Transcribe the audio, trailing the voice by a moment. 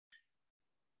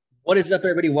What is up,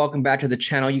 everybody? Welcome back to the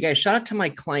channel. You guys, shout out to my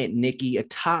client, Nikki, a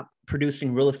top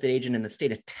producing real estate agent in the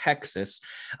state of Texas,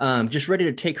 just ready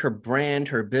to take her brand,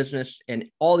 her business, and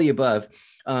all the above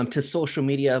to social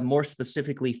media, more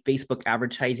specifically Facebook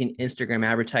advertising, Instagram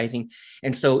advertising.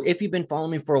 And so if you've been following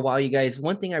me for a while, you guys,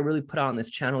 one thing I really put out on this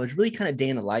channel is really kind of day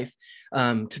in the life,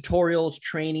 tutorials,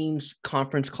 trainings,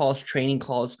 conference calls, training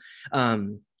calls.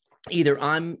 Either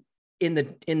I'm in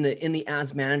the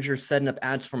ads manager setting up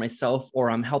ads for myself, or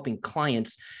I'm helping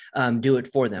clients do it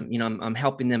for them. I'm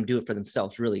helping them do it for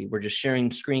themselves. Really, we're just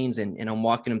sharing screens and I'm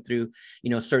walking them through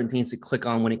certain things to click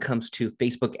on when it comes to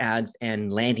Facebook ads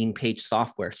and landing page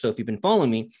software. So if you've been following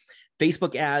me,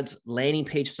 Facebook ads, landing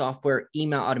page software,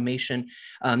 email automation.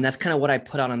 That's kind of what I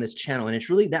put out on this channel. And it's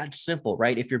really that simple,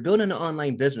 right? If you're building an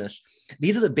online business,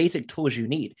 these are the basic tools you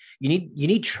need. You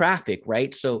need traffic,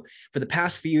 right? So for the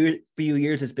past few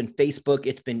years, it's been Facebook,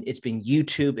 it's been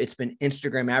YouTube, it's been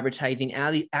Instagram advertising.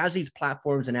 As these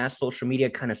platforms and as social media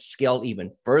kind of scale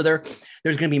even further,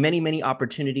 there's going to be many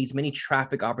opportunities, many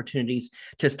traffic opportunities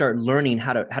to start learning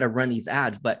how to run these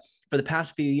ads. But for the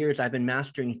past few years, I've been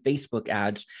mastering Facebook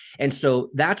ads. And so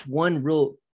that's one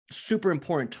real super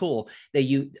important tool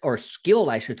or skill,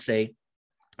 I should say,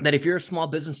 that if you're a small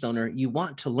business owner, you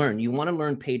want to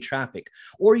learn paid traffic,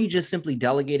 or you just simply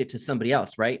delegate it to somebody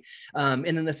else, right? And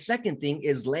then the second thing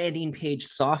is landing page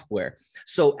software.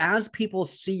 So as people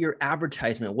see your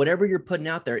advertisement, whatever you're putting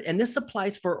out there, and this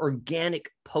applies for organic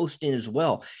posting as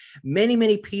well.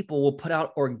 Many people will put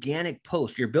out organic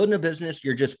posts. You're building a business,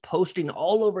 you're just posting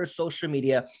all over social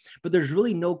media, but there's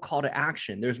really no call to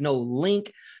action. There's no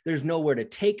link. There's nowhere to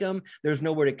take them. There's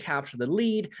nowhere to capture the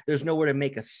lead. There's nowhere to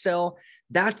make a sell.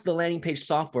 That's the landing page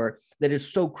software that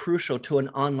is so crucial to an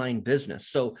online business.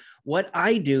 So what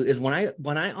I do is when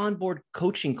I onboard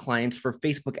coaching clients for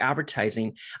Facebook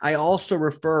advertising, I also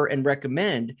refer and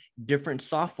recommend different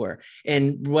software.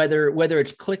 And whether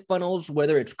it's ClickFunnels,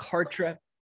 whether it's Kartra,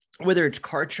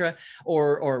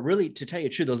 or really, to tell you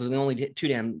the truth, those are the only two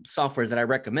damn softwares that I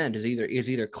recommend is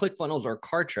either ClickFunnels or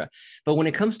Kartra. But when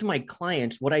it comes to my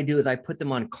clients, what I do is I put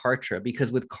them on Kartra,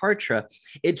 because with Kartra,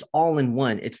 it's all in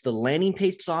one. It's the landing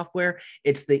page software,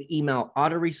 it's the email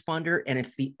autoresponder, and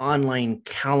it's the online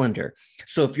calendar.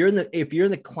 So if you're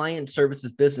in the client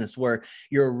services business, where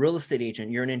you're a real estate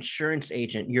agent, you're an insurance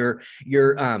agent, you're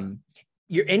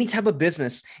any type of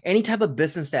business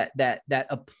that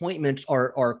appointments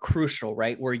are crucial,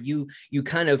 right? Where you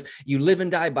live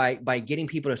and die by getting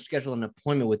people to schedule an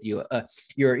appointment with you.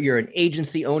 You're an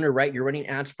agency owner, right? You're running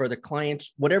ads for the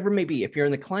clients, whatever it may be. If you're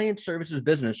in the client services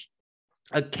business,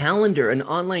 a calendar, an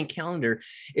online calendar,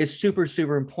 is super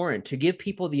important to give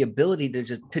people the ability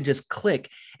to just click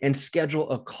and schedule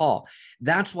a call.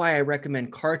 That's why I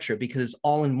recommend Kartra, because it's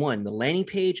all in one: the landing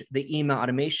page, the email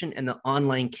automation, and the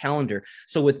online calendar.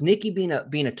 So with Nikki being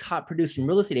a top producing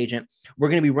real estate agent, we're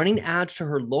going to be running ads to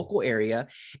her local area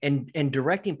and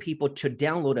directing people to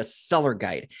download a seller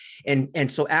guide. And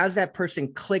so as that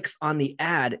person clicks on the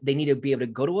ad, they need to be able to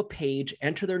go to a page,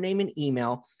 enter their name and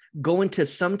email, go into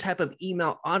some type of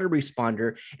email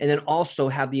autoresponder, and then also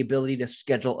have the ability to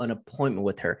schedule an appointment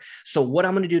with her. So what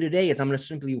I'm going to do today is I'm going to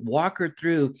simply walk her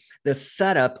through the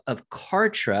setup of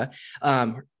Kartra,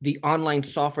 the online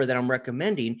software that I'm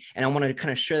recommending. And I wanted to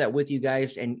kind of share that with you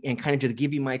guys and kind of just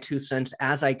give you my 2 cents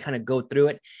as I kind of go through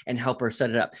it and help her set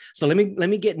it up. So let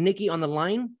me get Nikki on the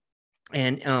line.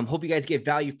 And hope you guys get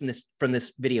value from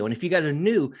this video. And if you guys are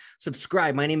new,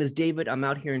 subscribe. My name is David. I'm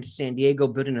out here in San Diego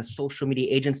building a social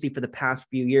media agency for the past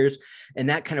few years, and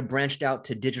that kind of branched out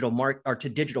to digital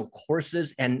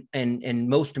courses and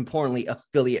most importantly,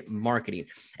 affiliate marketing.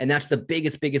 And that's the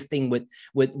biggest thing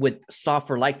with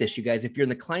software like this, you guys. If you're in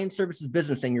the client services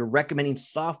business and you're recommending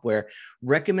software,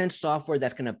 recommend software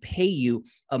that's going to pay you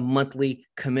a monthly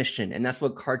commission. And that's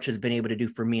what Kartra has been able to do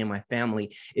for me and my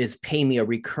family, is pay me a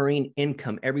recurring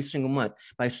income every single month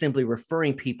by simply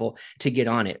referring people to get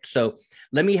on it. So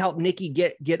let me help Nikki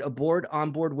get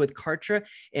on board with Kartra.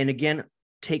 And again,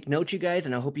 take note, you guys,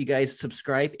 and I hope you guys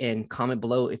subscribe and comment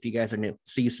below if you guys are new.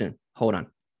 See you soon. Hold on.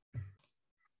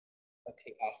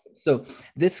 Okay, awesome. So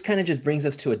this kind of just brings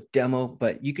us to a demo,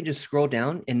 but you can just scroll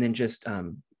down and then just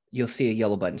you'll see a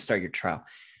yellow button, start your trial.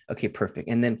 Okay, perfect.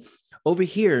 And then over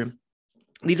here,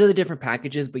 these are the different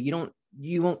packages, but you don't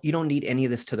need any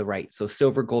of this to the right. So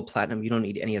silver, gold, platinum, you don't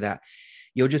need any of that.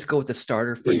 You'll just go with the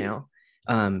starter for now.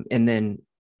 And then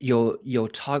you'll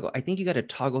toggle. I think you got to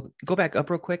toggle, go back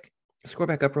up real quick, scroll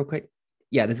back up real quick.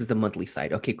 Yeah, this is the monthly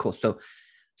side. Okay, cool. So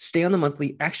stay on the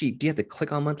monthly. Actually, do you have to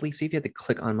click on monthly? See if you have to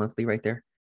click on monthly right there.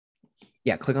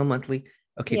 Yeah, click on monthly.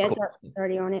 Okay, yeah, cool. It's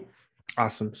already on it.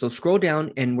 Awesome. So scroll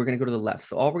down and we're going to go to the left.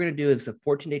 So all we're going to do is a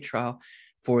 14-day trial,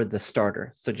 for the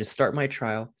starter. So just start my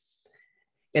trial.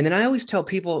 And then I always tell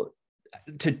people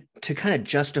to kind of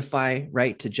justify,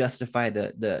 right? To justify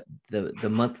the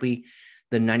monthly,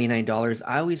 the $99.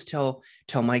 I always tell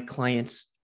my clients,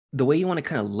 the way you want to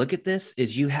kind of look at this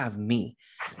is you have me.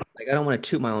 Like, I don't want to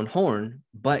toot my own horn,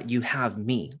 but you have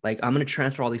me. Like, I'm going to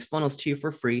transfer all these funnels to you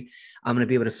for free. I'm going to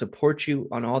be able to support you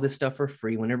on all this stuff for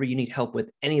free. Whenever you need help with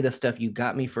any of the stuff, you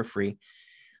got me for free.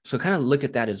 So kind of look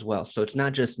at that as well. So it's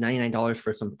not just $99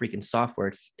 for some freaking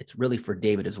software. It's really for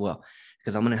David as well,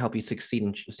 because I'm going to help you succeed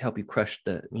and just help you crush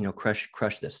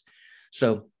this.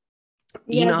 So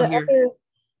email here.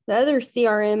 The other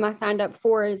CRM I signed up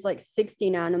for is like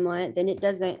 $69 a month, and it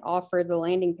doesn't offer the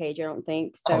landing page, I don't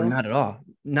think. So. Oh, not at all.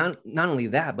 Not only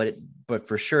that, but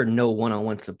for sure, no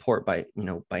one-on-one support by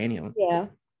any of them. Yeah.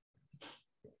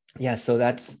 Yeah. So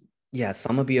so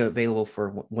I'm gonna be available for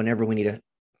whenever we need to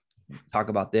talk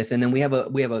about this. And then we have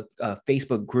a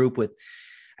Facebook group with,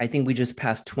 I think we just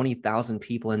passed 20,000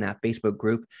 people in that Facebook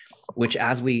group, which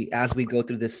as we go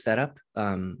through this setup,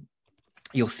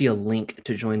 you'll see a link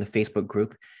to join the Facebook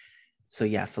group. So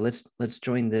yeah, so let's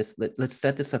join this. Let's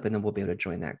set this up, and then we'll be able to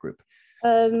join that group.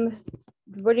 What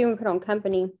do you want to put on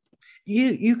company?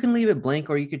 You can leave it blank,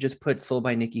 or you could just put Sold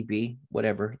by Nikki B,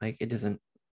 whatever. Like, it doesn't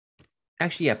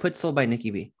actually, yeah, put Sold by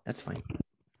Nikki B. That's fine.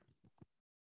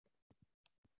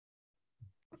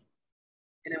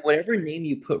 And then whatever name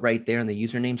you put right there in the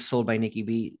username, Sold by Nikki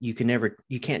B, you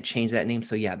can't change that name.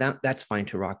 So yeah, that's fine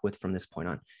to rock with from this point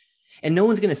on. And no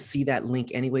one's going to see that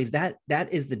link anyways. That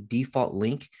is the default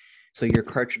link. So your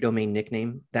Kartra domain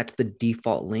nickname, that's the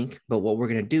default link. But what we're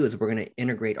going to do is we're going to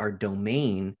integrate our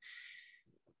domain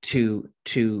to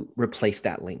replace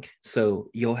that link. So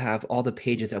you'll have all the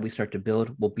pages that we start to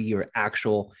build will be your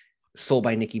actual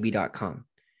soldbynikkiB.com,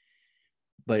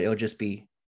 but it'll just be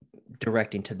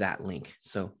directing to that link.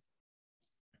 So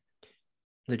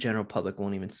the general public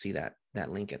won't even see that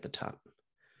link at the top.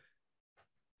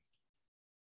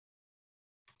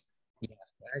 Yes,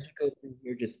 as you go through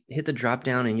here, just hit the drop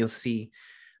down and you'll see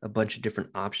a bunch of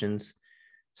different options.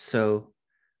 So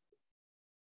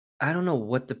I don't know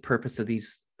what the purpose of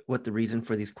what the reason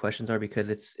for these questions are, because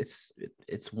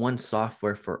it's one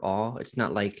software for all. It's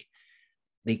not like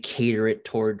they cater it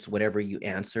towards whatever you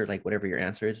answer, like whatever your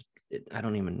answer is. I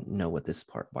don't even know why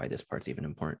this part's even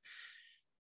important.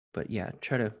 But yeah,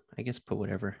 try to, I guess, put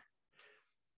whatever.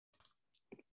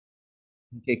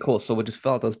 Okay, cool. So we'll just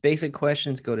fill out those basic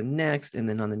questions, go to next, and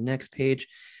then on the next page,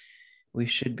 we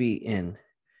should be in.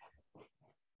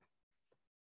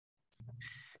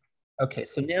 Okay,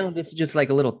 so now this is just like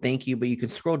a little thank you, but you can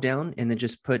scroll down and then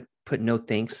just put no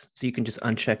thanks. So you can just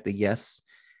uncheck the yes.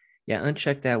 Yeah,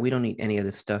 uncheck that. We don't need any of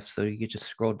this stuff. So you can just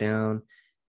scroll down.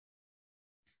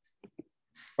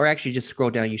 Or actually just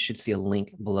scroll down. You should see a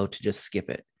link below to just skip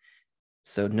it.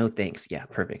 So no thanks. Yeah,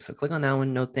 perfect. So click on that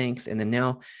one, no thanks. And then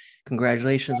now,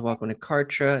 congratulations, welcome to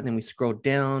Kartra. And then we scroll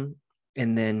down,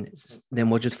 and then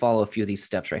we'll just follow a few of these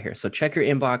steps right here. So check your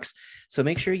inbox. So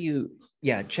make sure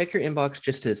check your inbox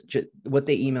just what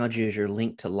they emailed you is your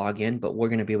link to log in, but we're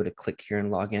going to be able to click here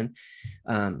and log in.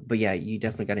 But yeah, you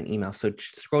definitely got an email. So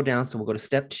scroll down. So we'll go to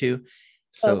step 2.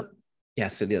 So yeah,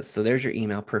 so there's your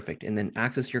email. Perfect. And then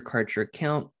access your Kartra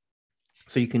account.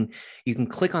 So you can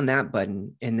click on that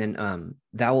button, and then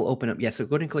that will open up. Yeah, so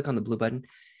go ahead and click on the blue button.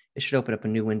 It should open up a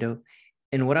new window.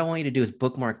 And what I want you to do is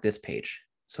bookmark this page.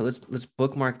 So let's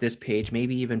bookmark this page,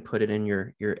 maybe even put it in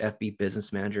your FB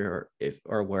Business Manager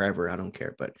or wherever, I don't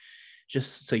care, but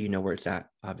just so you know where it's at,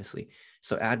 obviously.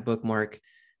 So add bookmark.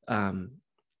 So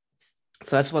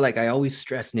that's what, like, I always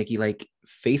stress, Nikki, like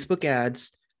Facebook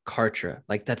ads, Kartra,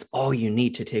 like that's all you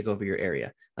need to take over your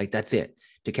area. Like that's it.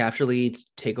 To capture leads,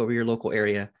 take over your local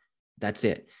area. That's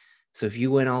it. So if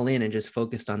you went all in and just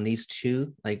focused on these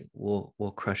two, like we'll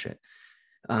crush it.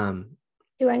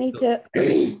 Do I need to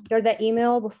go to that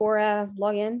email before I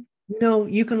log in? No,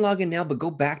 you can log in now, but go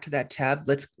back to that tab.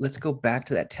 Let's go back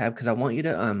to that tab, because I want you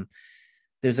to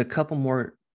there's a couple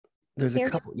more. There's a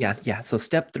couple. Yes, yeah. So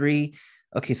step 3.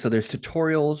 Okay, so there's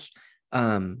tutorials,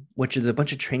 which is a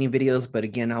bunch of training videos. But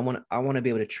again, I want to be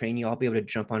able to train you. I'll be able to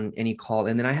jump on any call,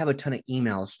 and then I have a ton of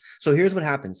emails. So here's what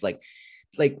happens. Like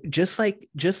just like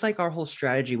our whole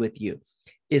strategy with you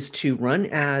is to run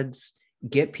ads,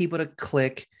 get people to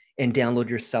click and download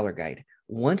your seller guide.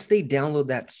 Once they download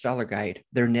that seller guide,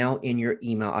 they're now in your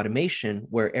email automation,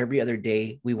 where every other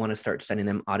day we want to start sending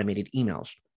them automated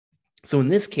emails. So in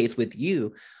this case with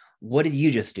you, what did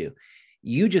you just do?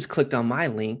 You just clicked on my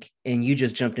link and you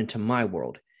just jumped into my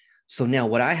world. So now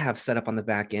what I have set up on the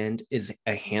back end is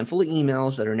a handful of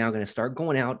emails that are now going to start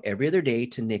going out every other day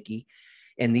to Nikki.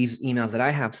 And these emails that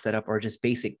I have set up are just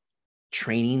basic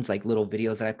trainings, like little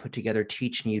videos that I put together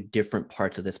teaching you different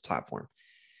parts of this platform.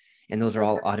 And those are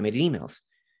all automated emails.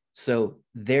 So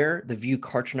there, the View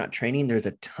Cartronaut training, there's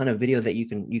a ton of videos that you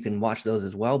can watch those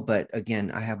as well. But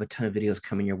again, I have a ton of videos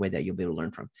coming your way that you'll be able to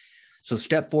learn from. So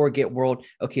step 4, get world.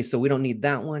 Okay, so we don't need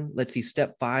that one. Let's see,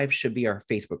 step 5 should be our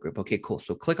Facebook group. Okay, cool.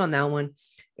 So click on that one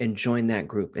and join that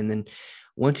group. And then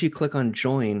once you click on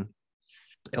join,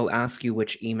 it'll ask you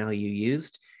which email you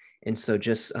used. And so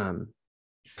just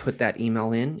put that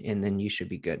email in, and then you should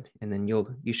be good. And then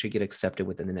you should get accepted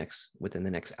within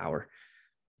the next hour.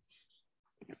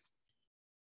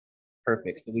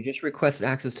 Perfect. So we just requested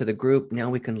access to the group. Now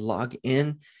we can log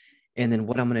in. And then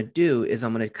what I'm going to do is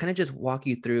I'm going to kind of just walk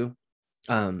you through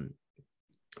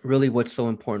really what's so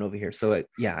important over here. So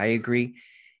yeah, I agree.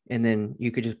 And then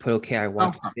you could just put, okay, I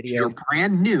watched the video. Your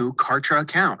brand new Kartra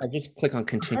account. I just click on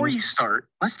continue. Before you start,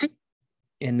 let's take.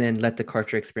 And then let the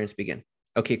Kartra experience begin.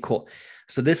 Okay, cool.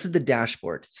 So this is the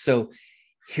dashboard. So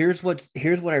here's what I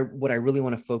really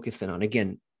want to focus in on,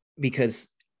 again, because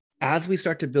as we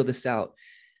start to build this out,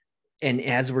 and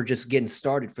as we're just getting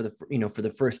started for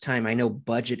the first time, I know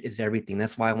budget is everything.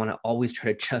 That's why I want to always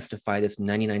try to justify this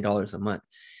 $99 a month.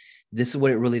 This is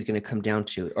what it really is going to come down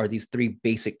to, are these 3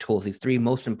 basic tools, these 3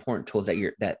 most important tools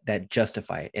that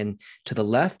justify it. And to the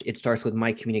left, it starts with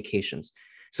My Communications.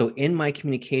 So in My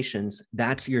Communications,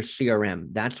 that's your CRM.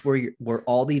 That's where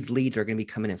all these leads are going to be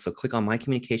coming in. So click on My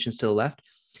Communications to the left.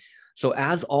 So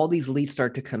as all these leads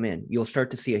start to come in, you'll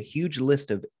start to see a huge list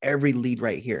of every lead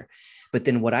right here. But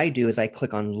then what I do is I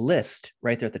click on list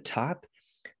right there at the top,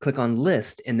 click on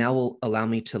list, and that will allow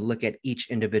me to look at each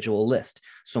individual list.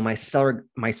 So my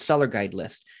seller guide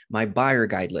list, my buyer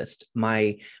guide list,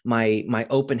 my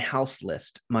open house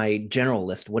list, my general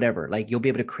list, whatever. Like, you'll be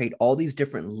able to create all these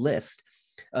different lists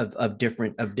of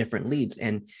different leads.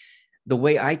 And the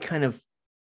way I kind of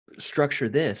structure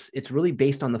this, it's really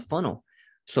based on the funnel.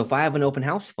 So if I have an open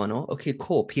house funnel, okay,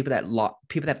 cool. People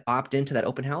that opt into that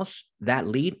open house, that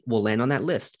lead will land on that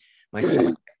list. My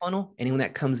seller funnel, anyone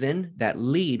that comes in, that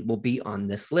lead will be on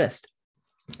this list.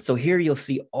 So here you'll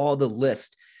see all the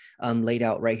list laid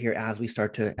out right here as we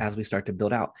start to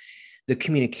build out. The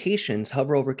communications,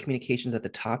 hover over communications at the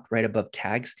top, right above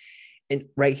tags. And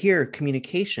right here,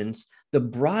 communications, the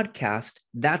broadcast,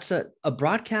 that's a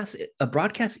broadcast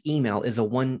email is a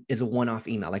one-off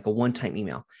email, like a one-time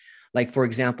email. Like, for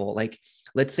example, like,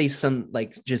 let's say some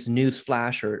like just news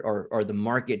flash or the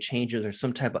market changes or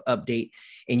some type of update,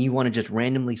 and you want to just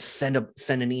randomly send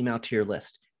an email to your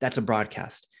list. That's a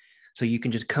broadcast. So you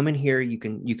can just come in here, you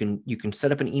can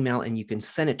set up an email and you can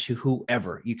send it to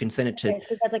whoever. You can send it to. Okay,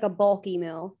 so that's like a bulk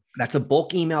email. That's a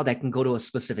bulk email that can go to a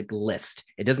specific list.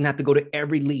 It doesn't have to go to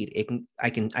every lead. I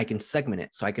can segment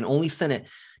it. So I can only send it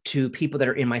to people that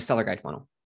are in my seller guide funnel.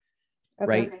 Okay.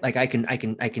 Right? Like I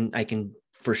can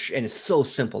for sure. And it's so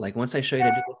simple. Like, once I show you how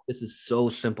to do this is so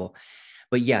simple.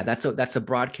 But yeah, that's a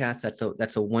broadcast. That's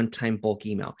a one-time bulk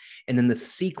email. And then the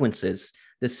sequences,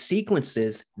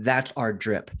 that's our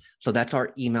drip. So that's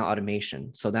our email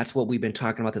automation. So that's what we've been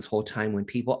talking about this whole time. When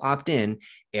people opt in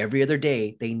every other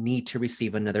day, they need to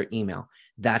receive another email.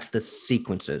 That's the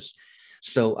sequences.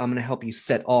 So I'm going to help you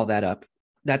set all that up.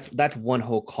 That's one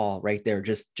whole call right there.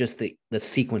 Just the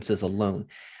sequences alone.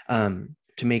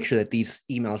 To make sure that these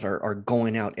emails are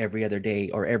going out every other day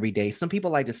or every day. Some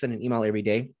people like to send an email every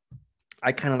day.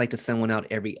 I kind of like to send one out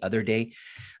every other day.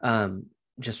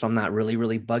 Just so I'm not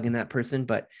really bugging that person.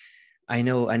 But I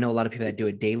know a lot of people that do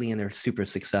it daily and they're super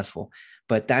successful.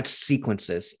 But that's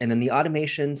sequences. And then the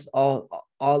automations,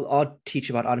 I'll teach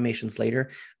you about automations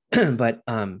later. But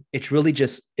it's really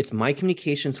it's My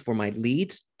Communications for my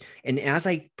leads. And as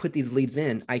I put these leads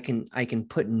in, I can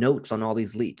put notes on all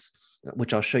these leads,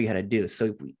 which I'll show you how to do.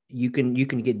 So you can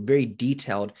get very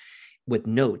detailed with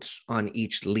notes on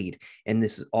each lead. And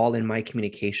this is all in My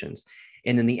Communications.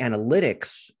 And then the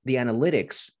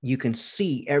analytics, you can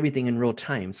see everything in real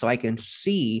time. So I can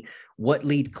see what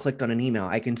lead clicked on an email.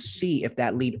 I can see if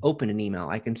that lead opened an email.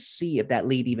 I can see if that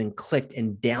lead even clicked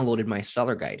and downloaded my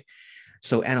seller guide.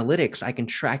 So analytics, I can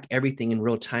track everything in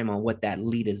real time on what that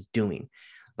lead is doing,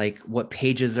 like what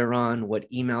pages they're on, what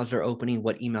emails are opening,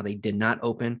 what email they did not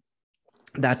open.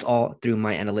 That's all through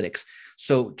my analytics.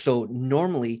 So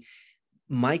normally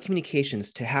My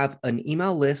Communications, to have an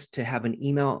email list, to have an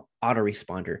email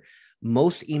autoresponder,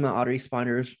 most email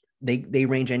autoresponders, they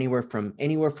range anywhere from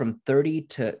 $30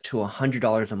 to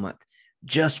 $100 a month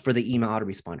just for the email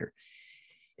autoresponder.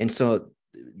 And so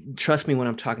trust me when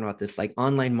I'm talking about this, like,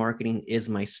 online marketing is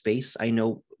my space. I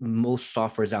know most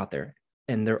softwares out there,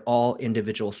 and they're all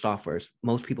individual softwares.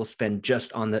 Most people spend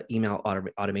just on the email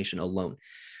automation alone.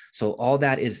 So all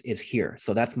that is here.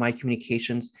 So that's My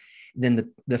Communications.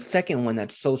 Then the second one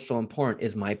that's so important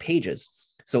is my pages.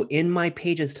 So in my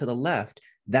pages to the left,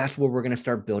 that's where we're going to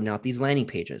start building out these landing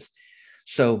pages.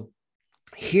 So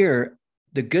here,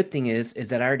 the good thing is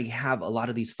that I already have a lot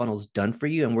of these funnels done for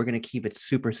you, and we're going to keep it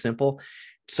super simple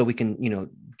so we can,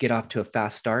 get off to a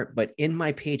fast start. But in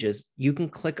my pages, you can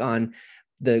click on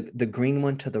the green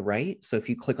one to the right. So if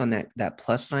you click on that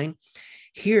plus sign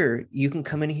here, you can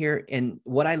come in here. And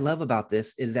what I love about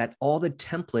this is that all the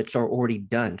templates are already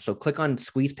done. So click on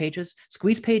squeeze pages.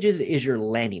 Squeeze pages is your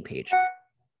landing page.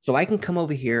 So I can come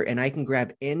over here and I can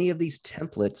grab any of these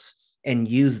templates and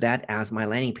use that as my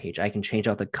landing page. I can change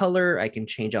out the color. I can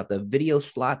change out the video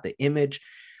slot, the image.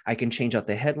 I can change out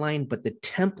the headline, but the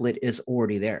template is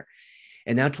already there.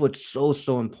 And that's what's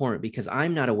so important, because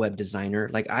I'm not a web designer.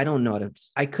 Like, I don't know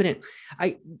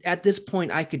at this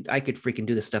point, I could freaking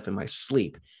do this stuff in my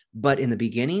sleep. But in the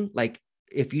beginning, like,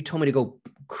 if you told me to go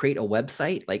create a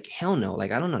website, like, hell no,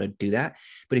 like, I don't know how to do that.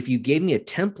 But if you gave me a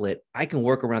template, I can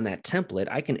work around that template.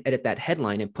 I can edit that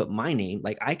headline and put my name.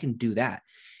 Like, I can do that.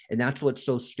 And that's what's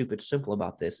so stupid simple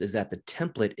about this, is that the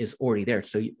template is already there.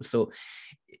 So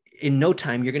in no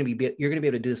time, you're going to be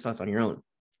able to do this stuff on your own.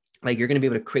 Like, you're going to be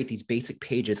able to create these basic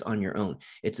pages on your own.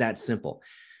 It's that simple.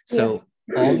 So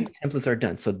all these templates are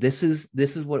done. So this is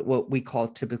what we call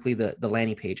typically the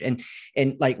landing page. And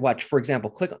like, watch, for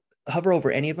example, hover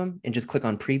over any of them and just click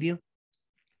on preview.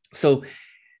 So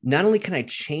not only can I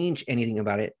change anything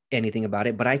about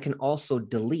it, but I can also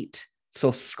delete.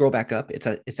 So scroll back up.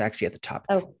 It's actually at the top.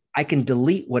 Oh. I can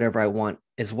delete whatever I want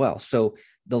as well. So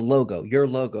the logo, your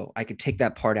logo, I could take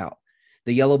that part out.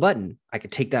 The yellow button, I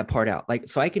could take that part out. Like,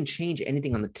 so I can change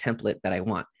anything on the template that I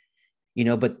want,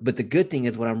 but the good thing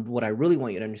is what I really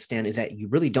want you to understand is that you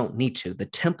really don't need to. The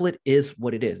template is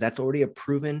what it is. That's already a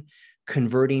proven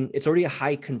converting. It's already a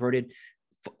high converted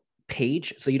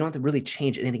page. So you don't have to really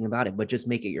change anything about it, but just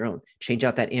make it your own. Change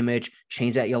out that image,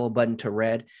 change that yellow button to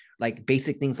red, like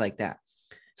basic things like that.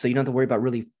 So you don't have to worry about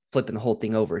really flipping the whole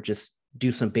thing over. Just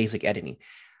do some basic editing.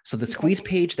 So the squeeze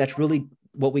page, that's really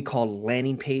what we call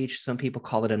landing page. Some people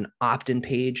call it an opt-in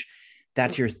page.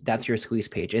 That's your squeeze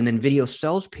page. And then video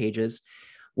sales pages.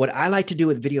 What I like to do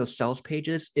with video sales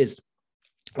pages is,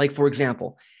 like, for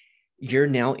example, you're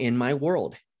now in my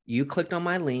world. You clicked on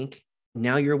my link.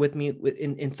 Now you're with me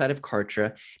inside of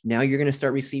Kartra. Now you're going to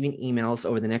start receiving emails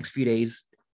over the next few days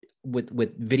with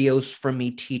videos from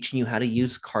me teaching you how to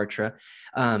use Kartra.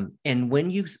 And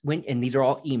and these are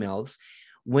all emails.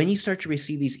 When you start to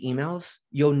receive these emails,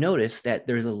 you'll notice that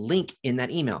there's a link in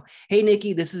that email. Hey,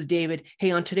 Nikki, this is David.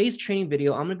 Hey, on today's training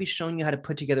video, I'm going to be showing you how to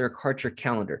put together a Kartra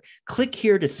calendar. Click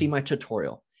here to see my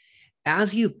tutorial.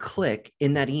 As you click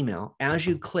in that email,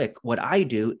 what I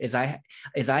do is I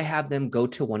have them go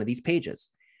to one of these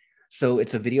pages. So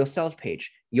it's a video sales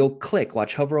page. You'll click,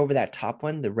 hover over that top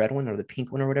one, the red one or the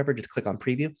pink one or whatever, just click on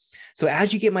preview. So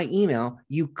as you get my email,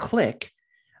 you click,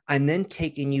 I'm then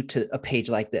taking you to a page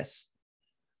like this,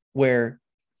 where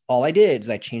all I did is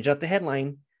I changed out the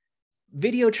headline,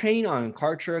 video training on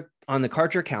the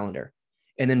Kartra calendar.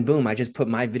 And then boom, I just put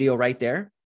my video right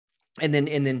there. And then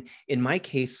in my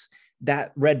case,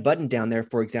 that red button down there,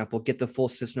 for example, get the full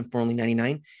system for only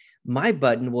 $99. My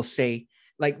button will say,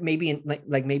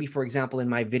 maybe for example, in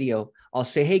my video, I'll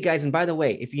say, hey guys, and by the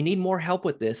way, if you need more help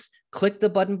with this, click the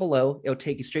button below. It'll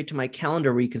take you straight to my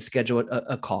calendar where you can schedule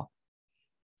a call.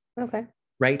 Okay.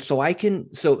 Right. So I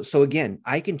can, so again,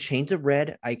 I can change the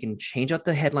red. I can change out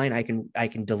the headline. I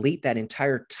can delete that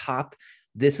entire top.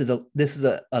 This is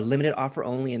a limited offer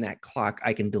only in that clock.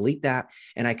 I can delete that,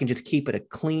 and I can just keep it a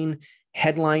clean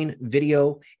headline,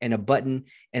 video, and a button.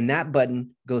 And that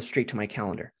button goes straight to my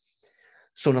calendar.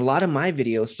 So in a lot of my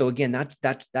videos, so again,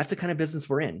 that's the kind of business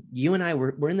we're in. You and I,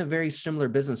 we're in the very similar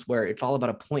business where it's all about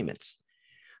appointments.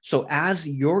 So as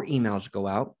your emails go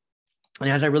out, and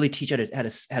as I really teach how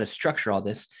to structure all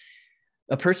this,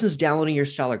 a person's downloading your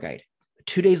seller guide.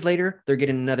 2 days later, they're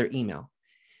getting another email.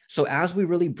 So as we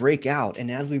really break out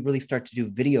and as we really start to do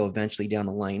video eventually down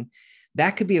the line,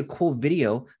 that could be a cool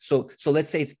video. So let's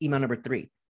say it's email number 3.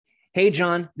 Hey,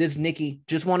 John, this is Nikki.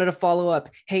 Just wanted to follow up.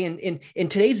 Hey, in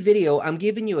today's video, I'm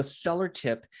giving you a seller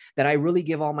tip that I really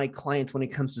give all my clients when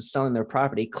it comes to selling their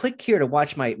property. Click here to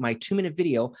watch my 2-minute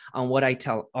video on what I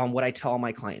tell all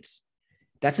my clients.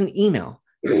 That's an email.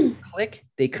 Click,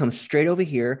 they come straight over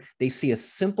here. They see a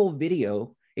simple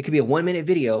video. It could be a 1-minute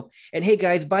video. And hey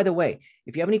guys, by the way,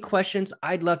 if you have any questions,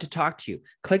 I'd love to talk to you.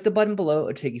 Click the button below.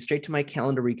 It'll take you straight to my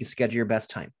calendar where you can schedule your best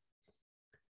time.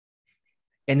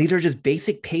 And these are just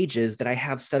basic pages that I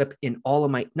have set up in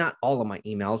not all of my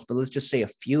emails, but let's just say a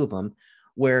few of them,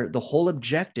 where the whole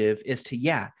objective is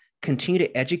to, continue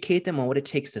to educate them on what it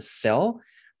takes to sell,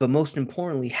 but most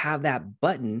importantly, have that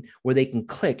button where they can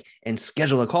click and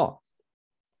schedule a call.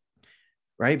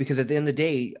 Right? Because at the end of the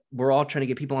day, we're all trying to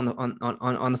get people on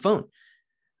the phone.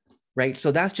 Right.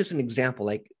 So that's just an example.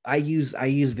 Like I use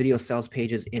video sales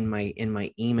pages in my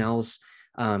emails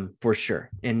for sure.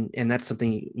 And that's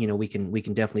something, we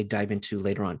can definitely dive into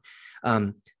later on.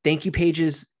 Thank you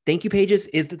pages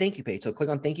is the thank you page. So click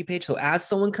on thank you page. So as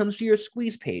someone comes to your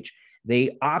squeeze page,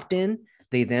 they opt in,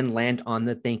 they then land on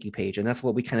the thank you page. And that's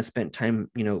what we kind of spent time,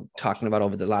 talking about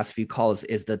over the last few calls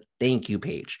is the thank you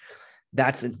page.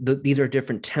 These are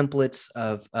different templates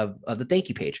of the thank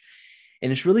you page.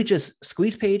 And it's really just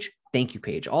squeeze page, thank you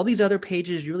page. All these other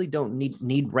pages you really don't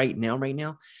need right now.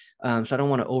 So I don't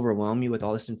want to overwhelm you with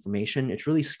all this information. It's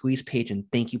really squeeze page and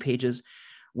thank you pages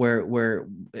where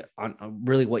on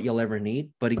really what you'll ever need.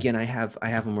 But again, I have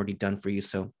them already done for you.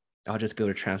 So I'll just be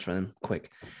able to transfer them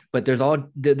quick. But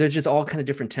there's just all kind of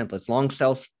different templates, long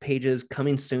sales pages,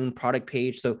 coming soon, product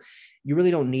page. So you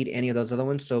really don't need any of those other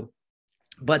ones. So,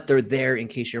 but they're there in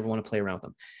case you ever want to play around with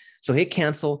them. So hit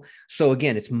cancel. So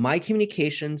again, it's my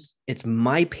communications, it's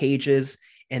my pages,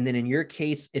 and then in your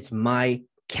case, it's my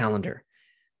calendar.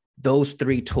 Those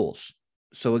 3 tools.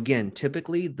 So again,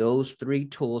 typically those 3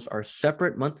 tools are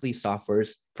separate monthly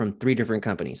softwares from 3 different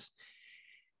companies.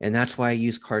 And that's why I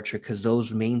use Kartra, because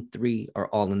those main 3 are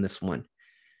all in this one.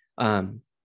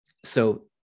 So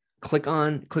click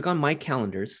on my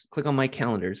calendars,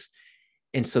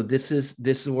 And so this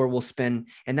is where we'll spend,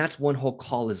 and that's one whole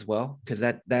call as well, because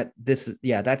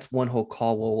that's one whole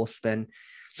call where we'll spend.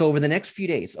 So over the next few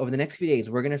days,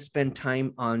 we're going to spend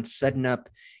time on setting up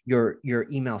your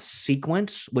email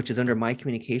sequence, which is under my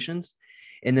communications.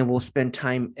 And then we'll spend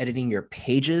time editing your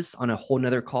pages on a whole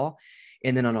nother call.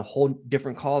 And then on a whole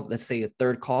different call, let's say a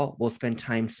third call, we'll spend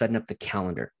time setting up the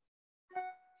calendar.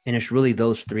 And it's really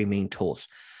those 3 main tools.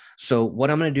 So what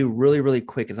I'm going to do really, really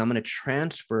quick is I'm going to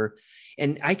transfer,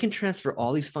 and I can transfer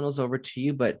all these funnels over to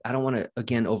you, but I don't want to,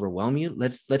 again, overwhelm you.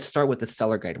 Let's start with the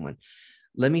seller guide one.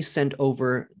 Let me send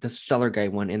over the seller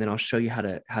guide one, and then I'll show you how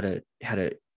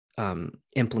to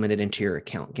implement it into your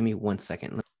account. Give me 1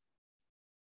 second.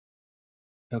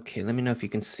 Okay, let me know if you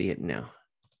can see it now.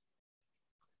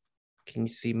 Can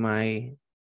you see my?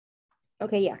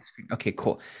 Okay, yeah. Okay,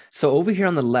 cool. So over here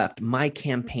on the left, my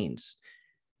campaigns.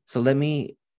 So let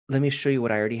me show you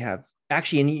what I already have.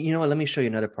 Actually, and you know what? Let me show you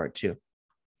another part too,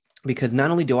 because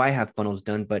not only do I have funnels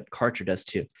done, but Kartra does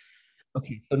too.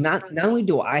 Okay, so not only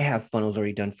do I have funnels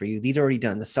already done for you, these are already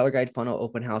done. The seller guide funnel,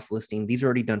 open house listing, these are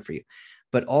already done for you.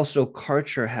 But also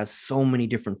Kartra has so many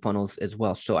different funnels as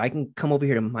well. So I can come over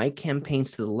here to my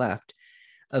campaigns to the left,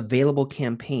 available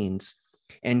campaigns,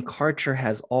 and Kartra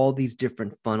has all these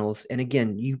different funnels. And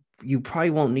again, you probably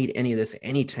won't need any of this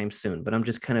anytime soon, but I'm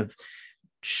just kind of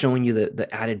showing you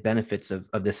the added benefits of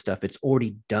this stuff. It's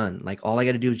already done. Like all I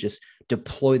got to do is just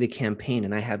deploy the campaign,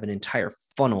 and I have an entire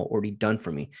funnel already done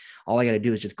for me. All I got to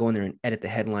do is just go in there and edit the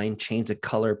headline, change the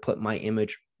color, put my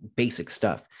image, basic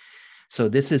stuff. So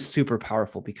this is super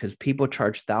powerful because people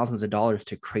charge thousands of dollars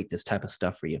to create this type of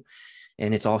stuff for you.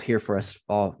 And it's all here for us,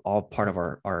 all part of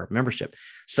our membership.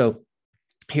 So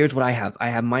here's what I have. I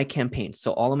have my campaign.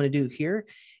 So all I'm going to do here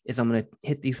is I'm going to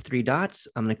hit these 3 dots.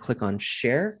 I'm going to click on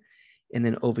share. And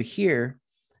then over here,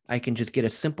 I can just get a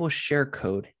simple share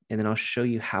code, and then I'll show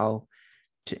you how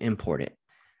to import it.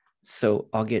 So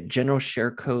I'll get general share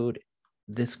code,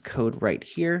 this code right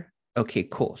here. Okay,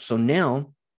 cool. So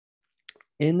now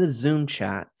in the Zoom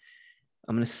chat,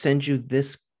 I'm going to send you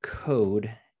this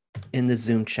code in the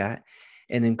Zoom chat,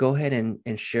 and then go ahead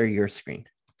and share your screen.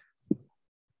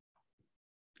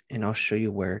 And I'll show you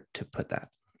where to put that.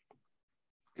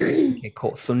 Okay,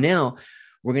 cool. So now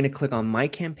we're going to click on my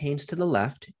campaigns to the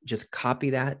left, just copy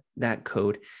that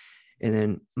code, and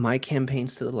then my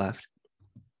campaigns to the left.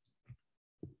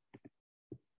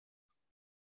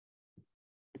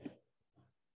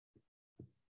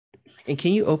 And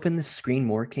can you open the screen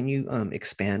more? Can you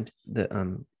expand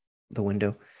the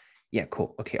window? Yeah,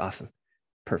 cool. Okay, awesome.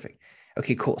 Perfect.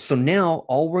 Okay, cool. So now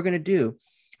all we're going to do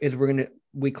is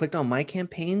we clicked on my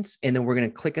campaigns, and then we're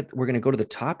going to go to the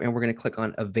top, and we're going to click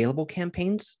on available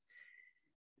campaigns.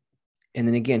 And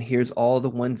then again, here's all the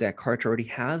ones that Kartra already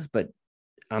has, but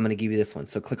I'm going to give you this one.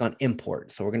 So click on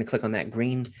import. So we're going to click on that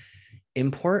green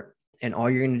import, and all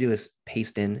you're going to do is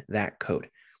paste in that code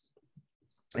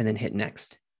and then hit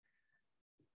next.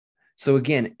 So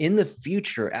again, in the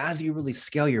future, as you really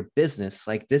scale your business,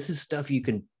 like this is stuff you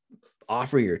can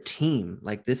offer your team.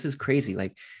 Like this is crazy.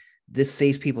 Like this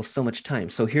saves people so much time.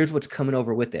 So here's what's coming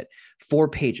over with it. 4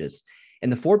 pages.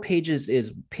 And the 4 pages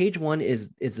is page 1 is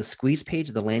the squeeze page,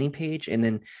 the landing page. And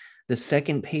then the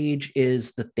second page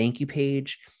is the thank you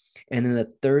page. And then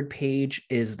the third page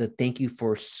is the thank you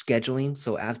for scheduling.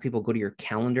 So as people go to your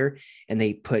calendar and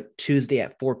they put Tuesday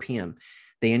at 4 p.m.,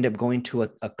 they end up going to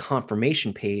a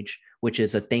confirmation page, which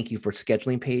is a thank you for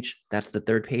scheduling page. That's the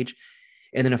third page.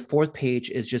 And then a fourth page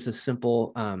is just a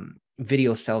simple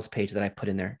video sales page that I put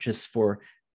in there just for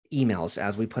emails.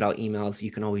 As we put out emails,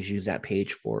 you can always use that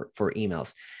page for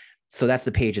emails. So that's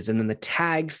the pages. And then the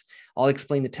tags, I'll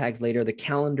explain the tags later, the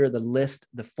calendar, the list,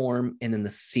 the form, and then the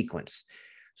sequence.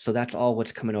 So that's all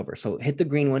what's coming over. So hit the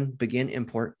green one, begin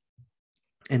import.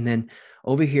 And then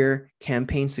over here,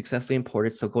 campaign successfully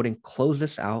imported. So go ahead and close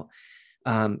this out.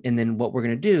 And then what we're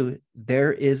going to do,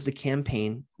 there is the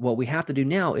campaign. What we have to do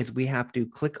now is we have to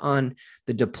click on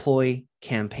the deploy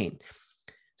campaign.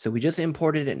 So we just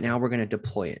imported it. Now we're going to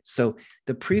deploy it. So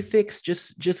the prefix,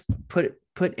 just put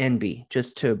NB,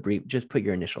 just to brief, just put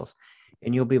your initials,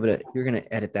 and you'll be able to, you're going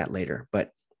to edit that later,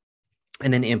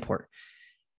 and then import.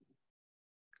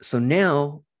 So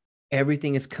now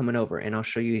everything is coming over, and I'll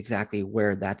show you exactly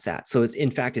where that's at. So it's, in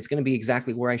fact, it's going to be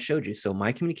exactly where I showed you. So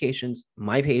my communications,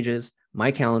 my pages, my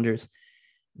calendars,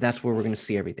 that's where we're going to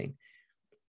see everything.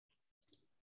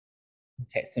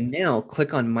 Okay, so now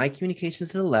click on my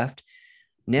communications to the left.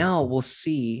 Now we'll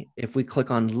see if we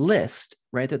click on list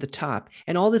right at the top,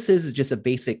 and all this is just a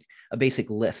basic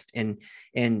list. And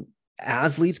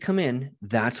as leads come in,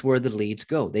 that's where the leads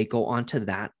go. They go onto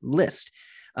that list.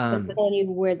 It's telling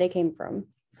you where they came from.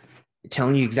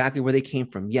 Telling you exactly where they came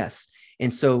from. Yes.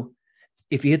 And so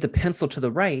if you hit the pencil to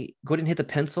the right, go ahead and hit the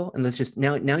pencil, and let's just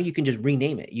now you can just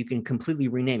rename it. You can completely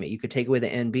rename it. You could take away the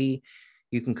NB.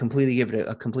 You can completely give it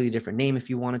a completely different name if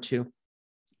you wanted to.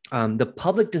 The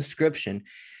public description,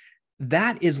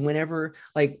 that is whenever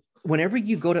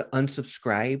you go to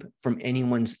unsubscribe from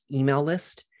anyone's email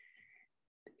list,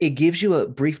 it gives you a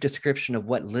brief description of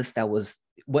what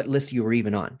list you were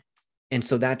even on. And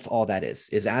so that's all that is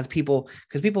as people,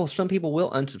 because some people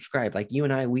will unsubscribe. Like you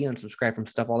and I, we unsubscribe from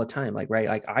stuff all the time. Like, right.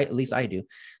 Like at least I do.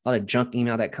 A lot of junk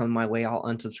email that come my way, I'll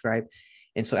unsubscribe.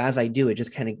 And so as I do, it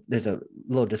just kind of, there's a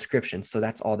little description. So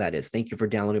that's all that is. Thank you for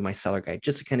downloading my seller guide,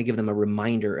 just to kind of give them a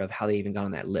reminder of how they even got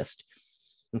on that list.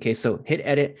 Okay, so hit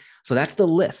edit. So that's the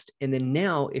list. And then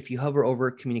now if you hover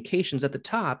over communications at the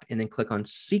top and then click on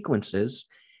sequences,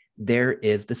 there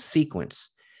is the sequence.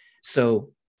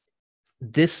 So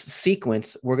this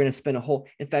sequence, we're going to spend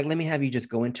in fact, let me have you just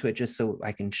go into it just so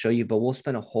I can show you, but we'll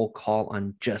spend a whole call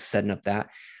on just setting up that.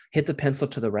 Hit the pencil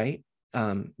to the right,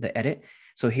 the edit.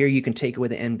 So here you can take away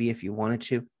the NB if you wanted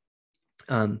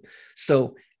to.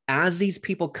 So as these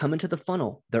people come into the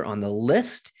funnel, they're on the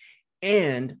list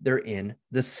and they're in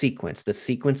the sequence. The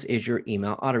sequence is your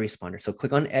email autoresponder. So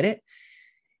click on edit.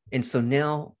 And so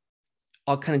now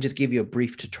I'll kind of just give you a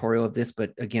brief tutorial of this,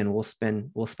 but again, we'll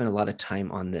spend a lot of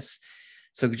time on this.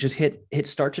 So just hit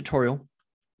start tutorial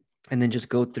and then just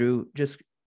go through,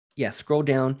 scroll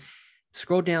down,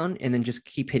 and then just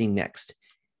keep hitting next.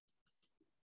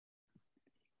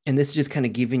 And this is just kind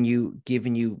of giving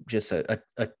you just a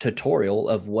tutorial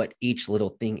of what each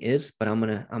little thing is, but I'm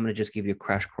gonna just give you a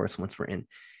crash course once we're in,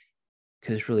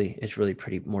 because it's really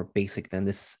pretty more basic than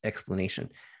this explanation.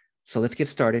 So let's get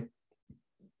started.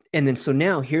 And then so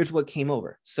now here's what came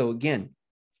over. So again,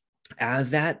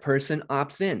 as that person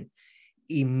opts in,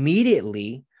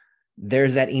 immediately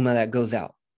there's that email that goes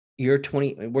out. We're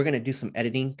gonna do some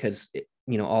editing because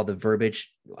all the verbiage,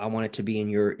 I want it to be in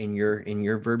your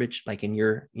verbiage, like in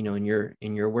your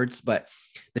words, but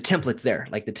the template's there,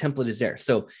 like the template is there.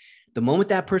 So the moment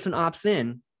that person opts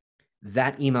in,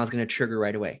 that email is going to trigger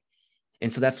right away.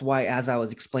 And so that's why, as I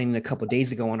was explaining a couple of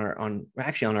days ago on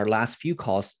our last few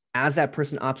calls, as that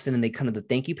person opts in and they come to the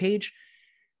thank you page,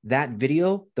 that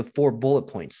video, the 4 bullet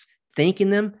points,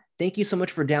 thanking them. Thank you so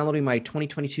much for downloading my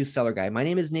 2022 seller guide. My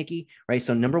name is Nikki, right?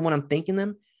 So number 1, I'm thanking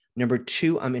them. Number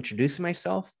 2, I'm introducing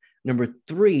myself. Number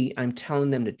 3, I'm telling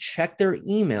them to check their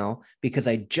email because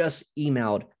I just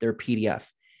emailed their PDF.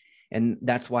 And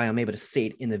that's why I'm able to say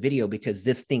it in the video, because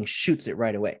this thing shoots it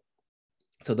right away.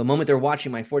 So the moment they're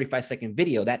watching my 45-second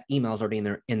video, that email is already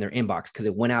in their inbox because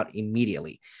it went out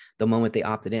immediately the moment they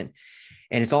opted in.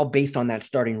 And it's all based on that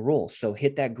starting rule. So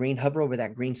hit that green, hover over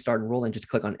that green starting rule and just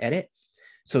click on edit.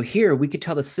 So here we could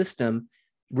tell the system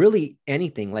really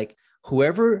anything, like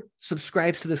whoever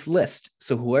subscribes to this list,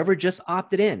 so whoever just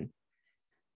opted in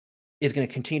is going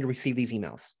to continue to receive these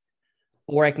emails.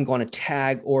 Or I can go on a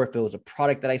tag, or if it was a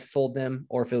product that I sold them,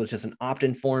 or if it was just an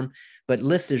opt-in form. But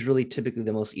list is really typically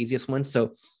the most easiest one.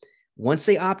 So once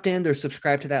they opt in, they're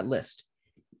subscribed to that list.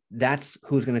 That's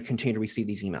who's going to continue to receive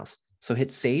these emails. So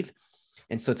hit save.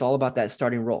 And so it's all about that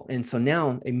starting role. And so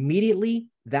now immediately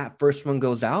that first one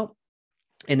goes out,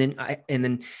 And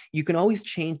then you can always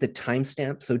change the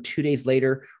timestamp. So 2 days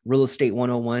later, real estate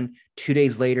 101, 2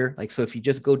 days later, like, so if you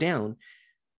just go down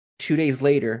 2 days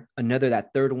later, that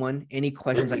third one, any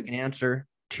questions I can answer.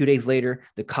 2 days later,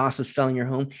 the cost of selling your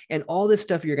home, and all this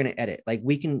stuff you're going to edit. Like,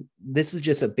 this is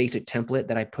just a basic template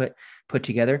that I put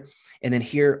together. And then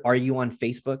here, are you on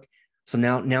Facebook? So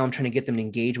now I'm trying to get them to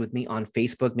engage with me on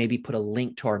Facebook, maybe put a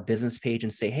link to our business page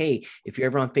and say, hey, if you're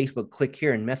ever on Facebook, click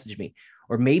here and message me,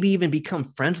 or maybe even become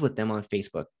friends with them on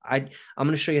Facebook. I'm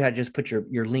going to show you how to just put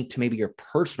your link to maybe your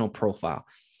personal profile.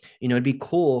 It'd be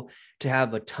cool to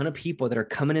have a ton of people that are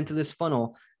coming into this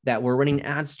funnel that we're running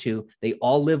ads to. They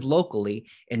all live locally.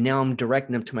 And now I'm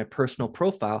directing them to my personal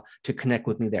profile to connect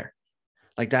with me there.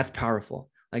 Like, that's powerful.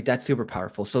 Like, that's super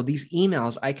powerful. So these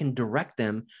emails, I can direct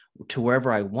them to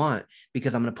wherever I want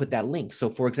because I'm going to put that link. So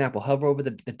for example, hover over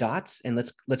the dots and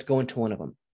let's go into one of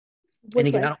them. Which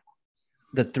and again, way?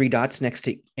 the 3 dots next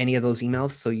to any of those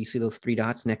emails. So you see those 3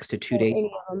 dots next to 2 days.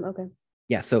 Any of them. Okay.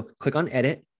 Yeah. So click on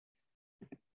edit.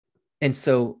 And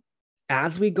so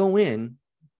as we go in,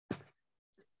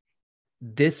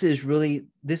 this is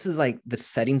like the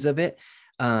settings of it.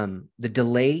 The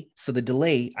delay. So the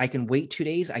delay, I can wait 2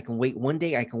 days. I can wait 1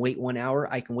 day. I can wait 1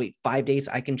 hour. I can wait 5 days.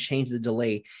 I can change the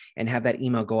delay and have that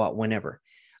email go out whenever.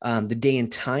 The day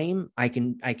and time, I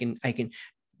can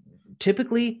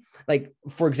typically, like,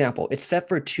 for example, it's set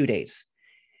for 2 days.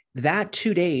 That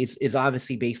 2 days is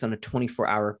obviously based on a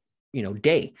 24-hour,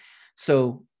 day.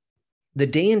 So the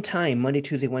day and time, Monday,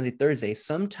 Tuesday, Wednesday, Thursday,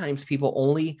 sometimes people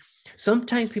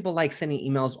like sending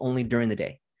emails only during the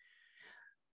day.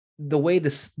 The way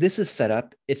this is set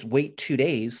up, it's wait 2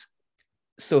 days.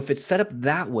 So if it's set up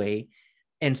that way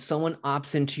and someone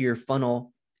opts into your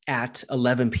funnel at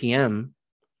 11 p.m.,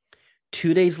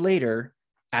 2 days later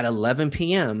at 11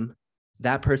 p.m.,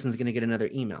 that person's going to get another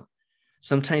email.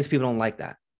 Sometimes people don't like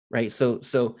that, right? So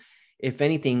if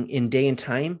anything, in day and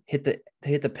time, hit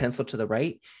the pencil to the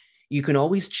right. You can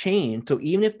always change. So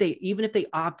even if they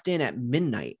opt in at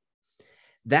midnight,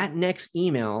 that next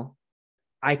email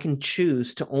I can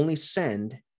choose to only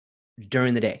send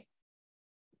during the day.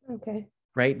 Okay.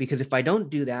 Right? Because if I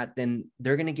don't do that, then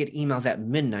they're going to get emails at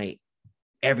midnight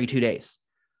every 2 days.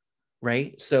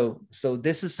 Right? So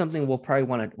this is something we'll probably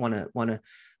want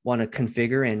to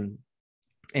configure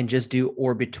and just do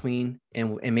or between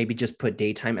and maybe just put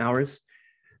daytime hours,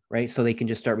 right? So they can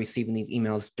just start receiving these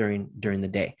emails during the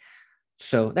day.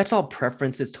 So that's all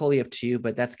preference. It's totally up to you,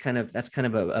 but that's kind of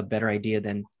a better idea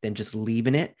than just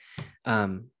leaving it.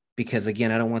 Because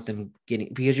again, I don't want them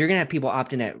because you're going to have people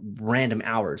opt in at random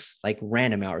hours.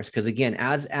 Because again,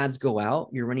 as ads go out,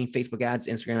 you're running Facebook ads,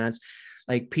 Instagram ads,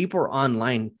 like people are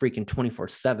online freaking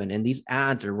 24/7, and these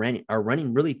ads are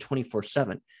running really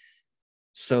 24/7.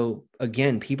 So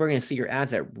again, people are going to see your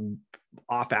ads at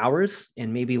off hours,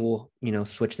 and maybe we'll,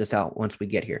 switch this out once we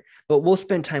get here, but we'll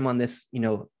spend time on this,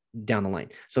 down the line.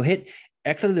 So hit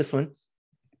X out of this one.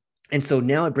 And so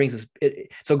now it brings us,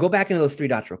 so go back into those 3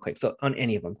 dots real quick. So on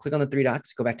any of them, click on the 3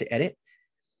 dots, go back to edit.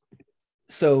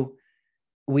 So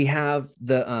we have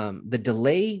the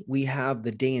delay, we have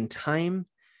the day and time.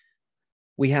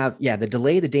 We have, the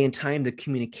delay, the day and time, the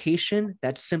communication,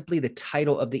 that's simply the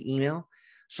title of the email.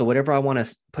 So whatever I want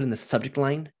to put in the subject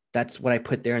line, that's what I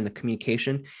put there in the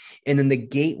communication. And then the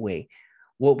gateway,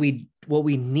 what we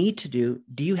need to do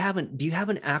you have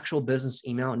an actual business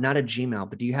email, not a Gmail,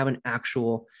 but do you have an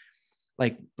actual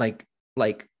like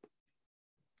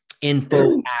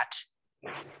info at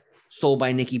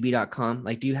soldbynikkiB.com?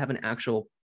 Like, do you have an actual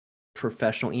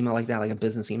professional email like that, like a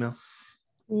business email?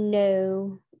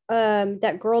 No.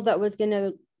 That girl that was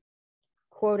gonna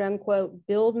quote unquote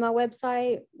build my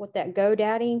website with that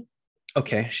GoDaddy.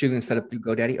 Okay, she was gonna set up through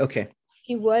GoDaddy. Okay.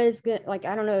 She was good. Like,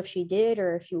 I don't know if she did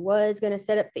or if she was gonna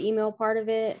set up the email part of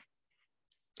it.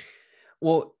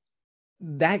 Well,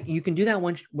 that you can do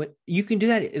that you can do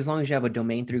that as long as you have a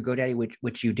domain through GoDaddy,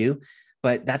 which you do,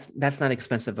 but that's not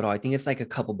expensive at all. I think it's like a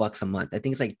couple bucks a month. I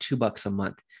think it's like $2 a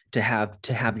month to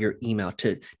have your email,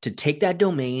 to take that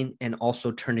domain and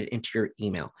also turn it into your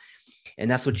email. And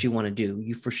that's what you want to do.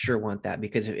 You for sure want that,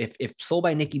 because if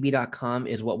soldbynikkiB.com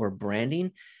is what we're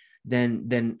branding,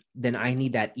 then I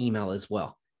need that email as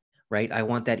well, right? I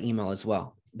want that email as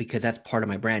well, because that's part of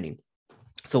my branding.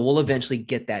 So we'll eventually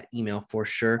get that email for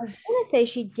sure. I was gonna say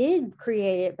she did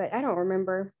create it, but I don't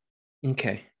remember.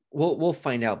 Okay. We'll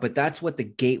find out, but that's what the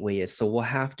gateway is. So we'll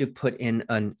have to put in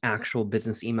an actual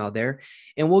business email there,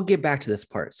 and we'll get back to this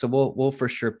part. So we'll for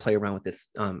sure play around with this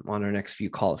on our next few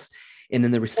calls. And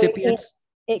then the recipients.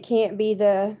 It can't be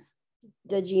the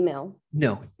the Gmail.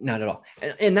 No, not at all.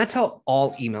 And that's how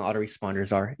all email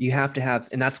autoresponders are. You have to have,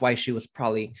 and that's why she was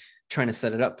probably trying to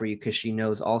set it up for you, because she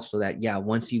knows also that, yeah,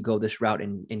 once you go this route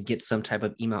and get some type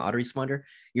of email autoresponder,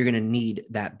 you're going to need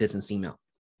that business email,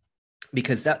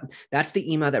 because that's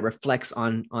the email that reflects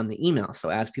on the email. So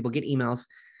as people get emails,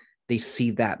 they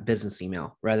see that business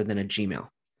email rather than a Gmail,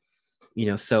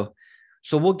 so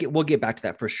we'll get back to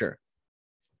that for sure.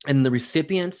 And the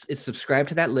recipients is subscribed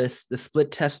to that list, the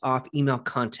split test off email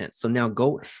content. So now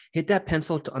go hit that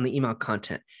pencil on the email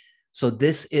content. So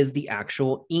this is the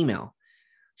actual email.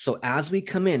 So as we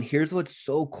come in, here's what's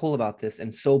so cool about this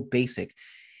and so basic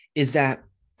is that,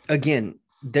 again,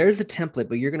 there's a template,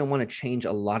 but you're going to want to change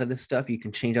a lot of this stuff. You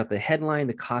can change out the headline,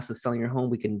 the cost of selling your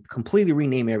home. We can completely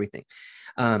rename everything.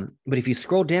 But if you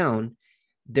scroll down,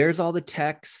 there's all the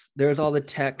text, there's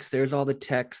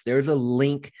a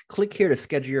link. Click here to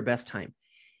schedule your best time.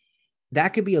 That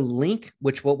could be a link,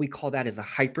 which what we call that is a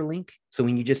hyperlink. So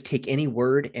when you just take any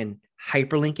word and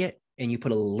hyperlink it and you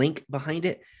put a link behind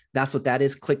it, that's what that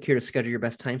is. Click here to schedule your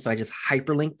best time. So I just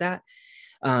hyperlink that.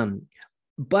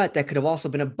 But that could have also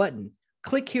been a button.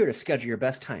 Click here to schedule your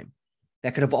best time.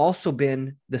 That could have also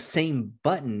been the same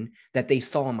button that they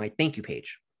saw on my thank you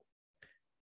page.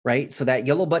 Right. So that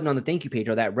yellow button on the thank you page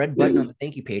or that red button on the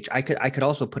thank you page, I could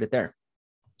also put it there.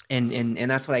 And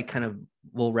that's what I kind of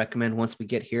will recommend once we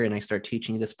get here and I start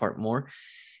teaching you this part more,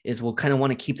 is we'll kind of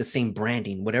want to keep the same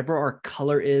branding, whatever our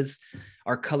color is,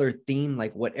 our color theme,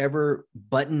 like whatever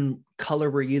button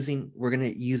color we're using, we're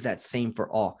going to use that same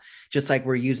for all, just like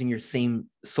we're using your same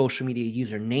social media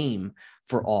username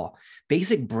for all.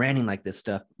 Basic branding like this,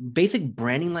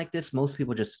 most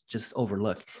people just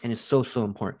overlook, and it's so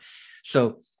important.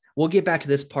 So we'll get back to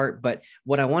this part, but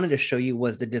what I wanted to show you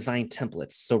was the design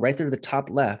templates. So right there to the top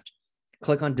left,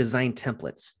 click on design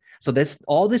templates. So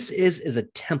all this is a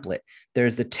template.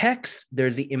 There's the text,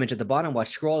 there's the image at the bottom. Watch,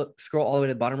 scroll all the way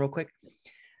to the bottom real quick.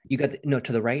 You got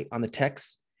to the right on the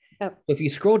text. Oh. So if you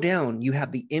scroll down, you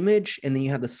have the image and then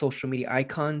you have the social media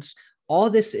icons. All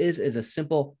this is a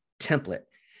simple template.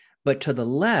 But to the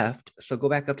left, so go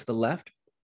back up to the left.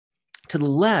 To the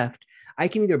left, I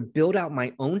can either build out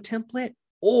my own template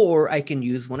or I can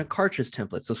use one of Kartra's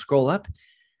templates. So scroll up,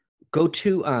 go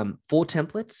to full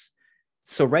templates.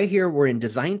 So right here, we're in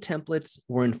design templates.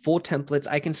 We're in full templates.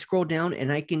 I can scroll down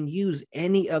and I can use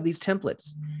any of these templates.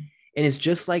 And it's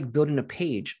just like building a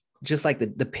page, just like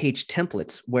the page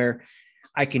templates, where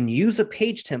I can use a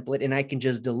page template and I can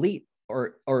just delete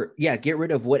or get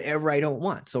rid of whatever I don't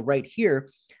want. So right here,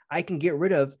 I can get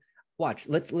rid of, watch,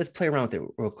 let's play around with it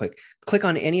real quick. Click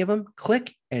on any of them,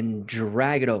 click and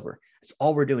drag it over. That's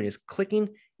all we're doing is clicking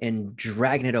and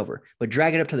dragging it over, but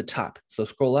drag it up to the top. So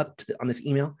scroll up on this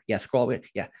email. Yeah, scroll it.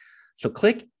 Yeah. So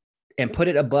click and put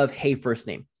it above, hey, first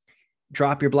name.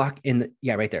 Drop your block in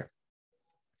right there.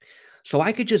 So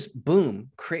I could just,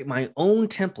 boom, create my own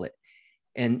template.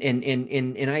 And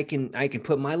I can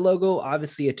put my logo,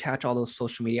 obviously attach all those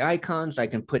social media icons. I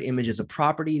can put images of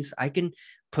properties. I can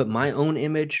put my own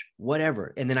image,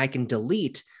 whatever. And then I can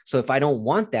delete. So if I don't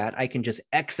want that, I can just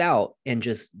X out and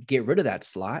just get rid of that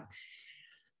slot.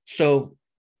 So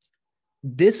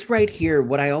this right here,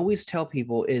 what I always tell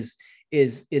people is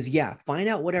find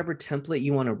out whatever template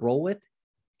you want to roll with.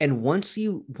 And once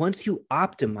you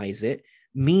optimize it,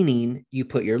 meaning you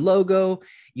put your logo,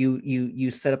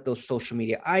 you set up those social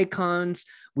media icons,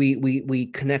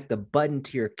 we connect the button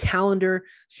to your calendar.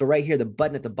 So right here, the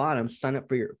button at the bottom, sign up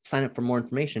for more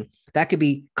information. That could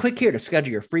be click here to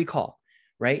schedule your free call,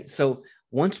 right? So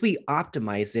once we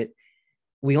optimize it,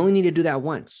 we only need to do that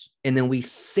once, and then we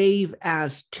save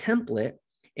as template,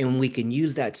 and we can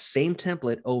use that same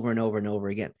template over and over and over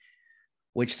again,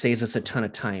 which saves us a ton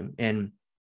of time. And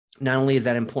not only is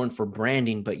that important for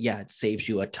branding, but yeah, it saves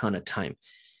you a ton of time.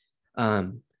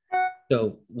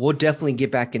 So we'll definitely get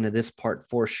back into this part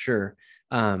for sure.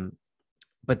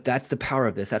 But that's the power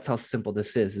of this. That's how simple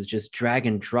this is just drag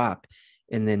and drop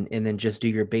and then just do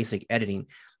your basic editing.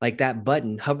 Like that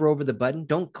button, hover over the button,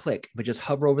 don't click, but just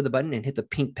hover over the button and hit the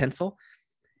pink pencil.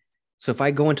 So if I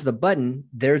go into the button,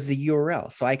 there's the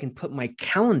URL. So I can put my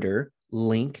calendar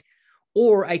link,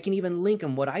 or I can even link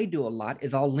them. What I do a lot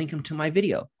is I'll link them to my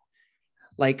video.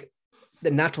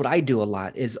 And that's what I do a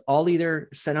lot is I'll either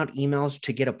send out emails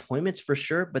to get appointments for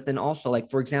sure. But then also,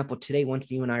 like, for example, today, once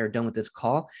you and I are done with this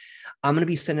call, I'm going to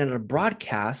be sending out a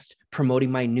broadcast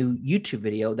promoting my new YouTube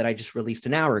video that I just released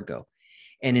an hour ago.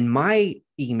 And in my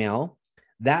email,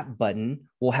 that button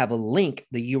will have a link,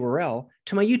 the URL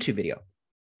to my YouTube video.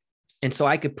 And so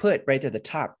I could put right there at the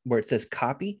top where it says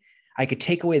copy, I could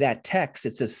take away that text.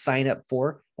 It says sign up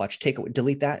for, watch,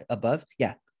 delete that above.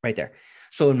 Yeah, right there.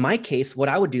 So in my case, what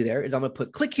I would do there is I'm going to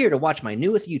put click here to watch my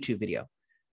newest YouTube video,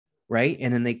 right?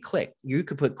 And then they click. You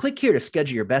could put click here to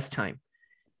schedule your best time,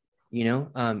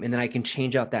 and then I can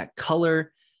change out that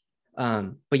color.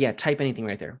 But yeah, type anything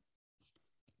right there.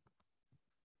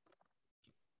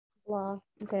 Blah.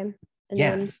 Okay. And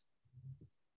Yes. then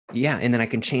Yeah. And then I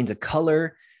can change the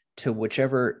color to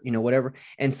whichever, whatever.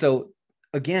 And so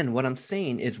again, what I'm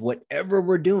saying is whatever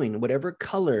we're doing, whatever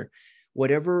color,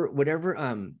 whatever,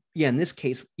 in this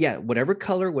case, whatever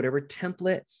color, whatever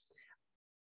template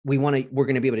we're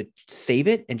going to be able to save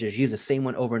it and just use the same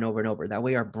one over and over and over. That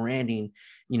way our branding,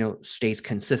 stays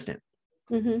consistent.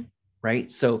 Mm-hmm.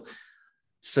 Right. So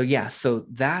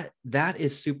that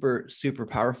is super, super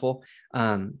powerful.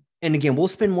 And again, we'll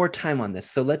spend more time on this.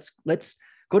 So let's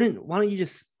go to, why don't you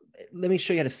just, let me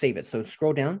show you how to save it. So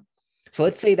scroll down. So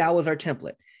let's say that was our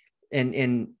template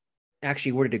and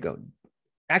actually, where did it go?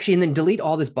 Actually, and then delete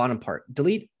all this bottom part,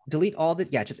 delete all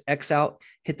that. Yeah. Just X out,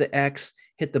 hit the X,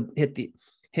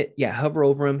 hover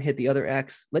over them, hit the other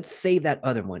X. Let's save that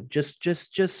other one just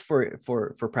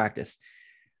for practice,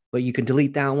 but you can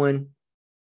delete that one.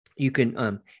 You can,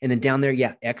 and then down there,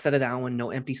 X out of that one,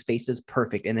 no empty spaces,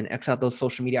 perfect. And then X out those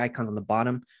social media icons on the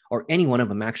bottom, or any one of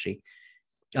them actually.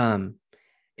 And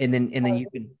then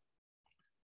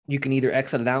you can either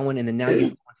X out of that one, and then now you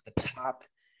want the top.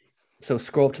 So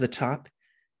scroll up to the top.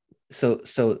 So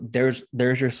there's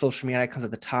your social media icons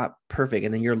at the top, perfect.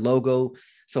 And then your logo.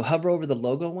 So hover over the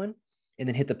logo one, and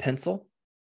then hit the pencil.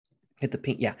 Hit the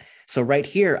pink. Yeah. So right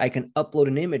here, I can upload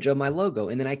an image of my logo,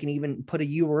 and then I can even put a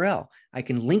URL. I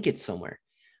can link it somewhere,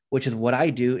 which is what I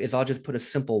do is I'll just put a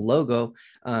simple logo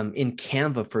in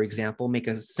Canva, for example, make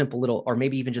a simple little, or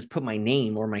maybe even just put my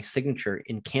name or my signature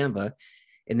in Canva,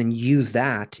 and then use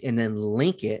that and then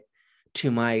link it to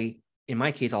in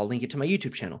my case, I'll link it to my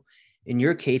YouTube channel. In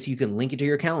your case, you can link it to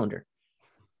your calendar.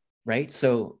 Right.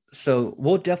 So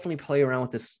we'll definitely play around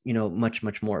with this, much,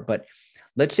 much more. But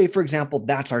let's say, for example,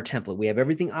 that's our template. We have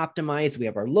everything optimized. We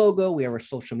have our logo. We have our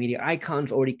social media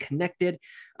icons already connected,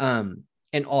 and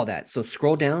all that. So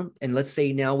scroll down, and let's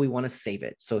say now we want to save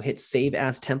it. So hit save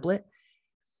as template.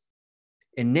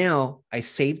 And now I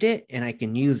saved it, and I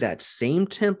can use that same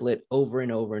template over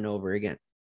and over and over again.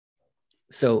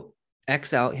 So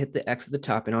X out, hit the X at the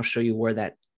top, and I'll show you where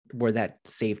that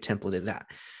save template is at.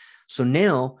 So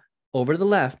now over to the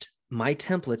left, my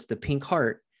template's the pink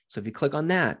heart. So if you click on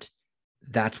that,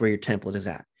 that's where your template is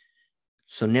at.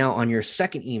 So now on your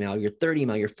second email, your third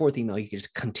email, your fourth email, you can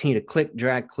just continue to click,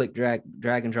 drag,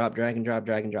 drag and drop,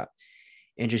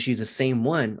 and just use the same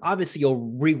one. Obviously, you'll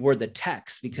reword the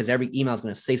text because every email is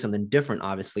going to say something different,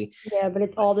 obviously. Yeah, but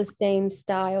it's all the same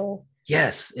style.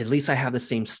 Yes, at least I have the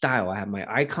same style. I have my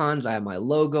icons, I have my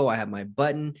logo, I have my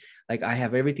button, like I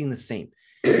have everything the same.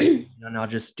 And I'll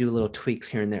just do little tweaks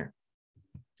here and there.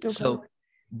 Okay. So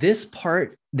this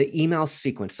part, the email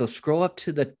sequence. So scroll up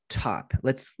to the top.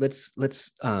 Let's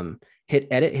hit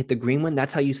edit, hit the green one.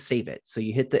 That's how you save it. So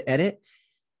you hit the edit,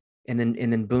 and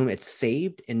then boom, it's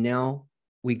saved. And now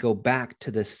we go back to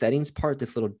the settings part,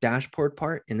 this little dashboard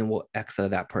part, and then we'll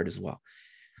exit that part as well.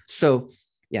 So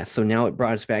yeah, so now it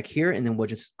brought us back here, and then we'll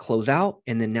just close out,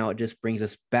 and then now it just brings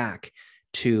us back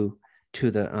to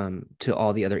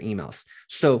all the other emails.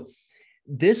 So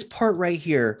this part right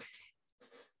here,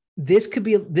 this could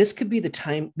be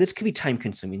time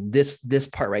consuming, this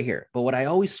part right here. But what I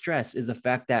always stress is the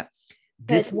fact that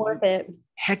it's worth it.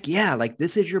 Heck yeah, like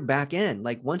this is your back end.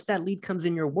 Like once that lead comes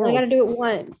in your world, you got to do it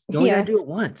once. You only got to do it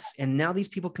once, and now these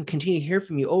people can continue to hear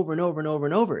from you over and over and over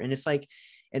and over. And it's like,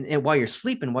 and while you're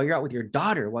sleeping, while you're out with your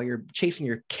daughter, while you're chasing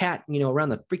your cat, around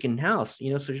the freaking house,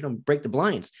 so you don't break the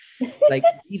blinds, like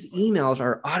these emails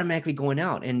are automatically going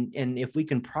out. And if we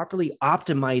can properly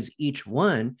optimize each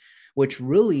one, which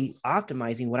really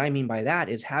optimizing, what I mean by that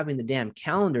is having the damn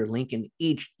calendar link in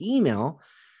each email.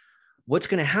 What's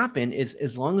going to happen is,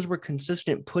 as long as we're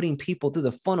consistent putting people through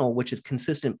the funnel, which is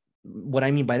consistent, what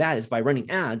I mean by that is by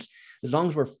running ads, as long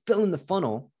as we're filling the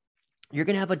funnel, you're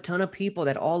going to have a ton of people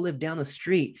that all live down the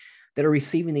street that are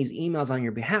receiving these emails on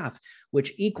your behalf,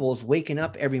 which equals waking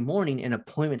up every morning and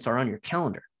appointments are on your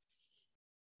calendar.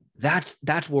 That's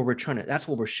what we're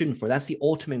shooting for. That's the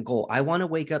ultimate goal. I want to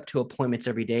wake up to appointments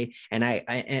every day. And I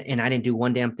didn't do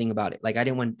one damn thing about it. Like I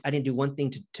didn't do one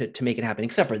thing to make it happen,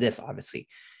 except for this, obviously.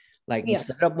 Like you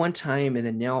set it up one time, and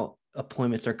then now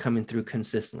appointments are coming through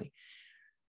consistently.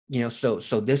 So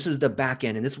this is the back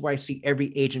end, and this is where I see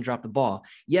every agent drop the ball.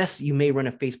 Yes, you may run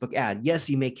a Facebook ad. Yes,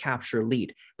 you may capture a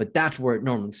lead, but that's where it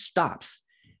normally stops.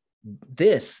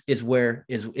 This is where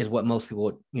is what most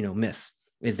people miss,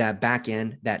 is that back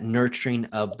end, that nurturing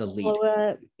of the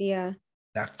lead. Yeah.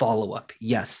 That follow-up,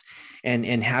 yes. And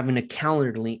having a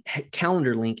calendar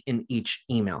link in each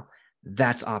email,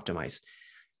 that's optimized.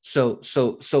 So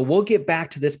we'll get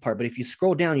back to this part, but if you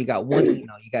scroll down, you got one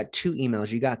email, you got two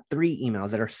emails, you got three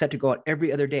emails that are set to go out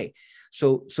every other day.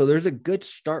 So there's a good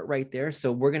start right there.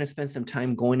 So we're going to spend some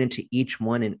time going into each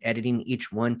one and editing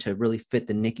each one to really fit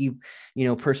the Nikki,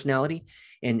 personality,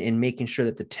 and making sure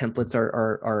that the templates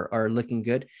are looking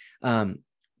good.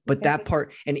 But that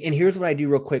part, and here's what I do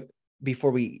real quick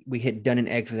before we hit done and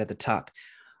exit at the top.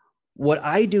 What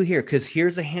I do here, because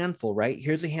here's a handful, right?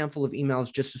 Here's a handful of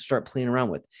emails just to start playing around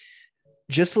with.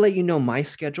 Just to let you know my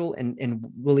schedule and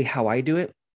really how I do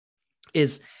it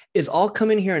is I'll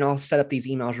come in here and I'll set up these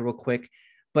emails real quick.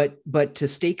 But to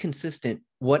stay consistent,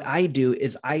 what I do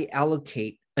is I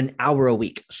allocate an hour a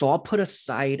week. So I'll put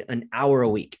aside an hour a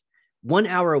week, 1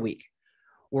 hour a week,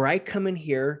 where I come in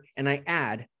here and I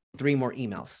add 3 more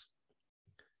emails.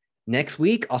 Next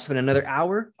week, I'll spend another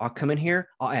hour. I'll come in here.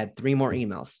 I'll add 3 more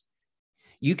emails.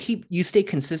 You stay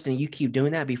consistent. You keep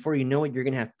doing that. Before you know it, you're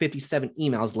going to have 57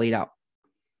 emails laid out.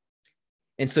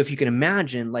 And so if you can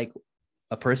imagine, like,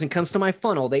 a person comes to my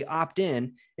funnel, they opt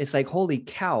in. It's like, holy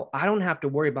cow, I don't have to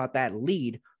worry about that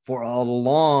lead for a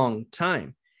long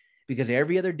time, because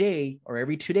every other day or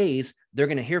every 2 days, they're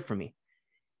going to hear from me.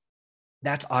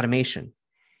 That's automation.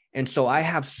 And so I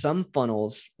have some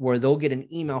funnels where they'll get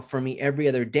an email from me every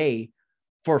other day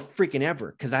for freaking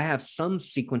ever, because I have some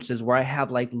sequences where I have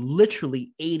like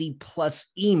literally 80 plus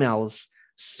emails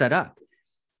set up,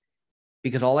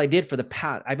 because all I did for the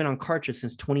past, I've been on Kartra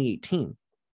since 2018.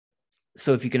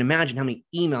 So if you can imagine how many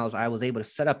emails I was able to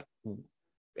set up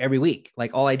every week,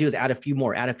 like all I do is add a few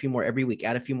more every week,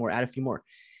 add a few more,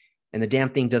 and the damn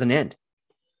thing doesn't end.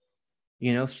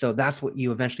 So that's what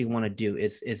you eventually want to do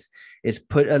is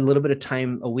put a little bit of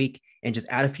time a week and just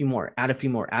add a few more.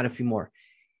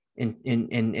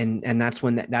 And that's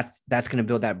when that's going to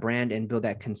build that brand and build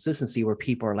that consistency where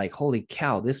people are like, holy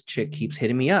cow, this chick keeps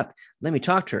hitting me up. Let me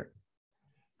talk to her.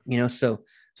 So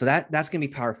that's going to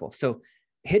be powerful. So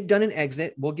hit done and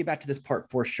exit. We'll get back to this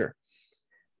part for sure.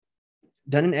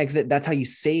 Done and exit. That's how you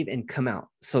save and come out.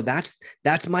 So that's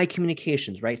my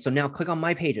communications, right? So now click on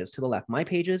my pages to the left, my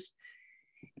pages.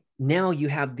 Now you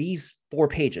have these 4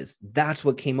 pages. That's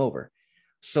what came over.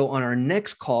 So on our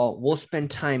next call, we'll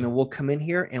spend time and we'll come in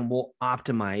here and we'll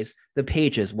optimize the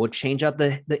pages. We'll change out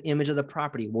the image of the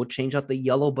property. We'll change out the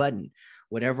yellow button.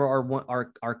 Whatever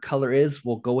our color is,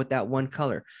 we'll go with that one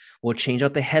color. We'll change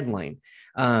out the headline.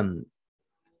 And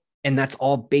that's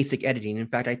all basic editing. In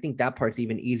fact, I think that part's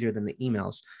even easier than the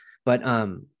emails. But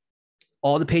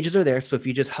all the pages are there. So if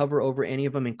you just hover over any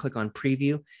of them and click on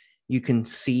preview, you can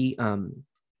see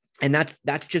and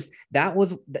that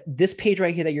was this page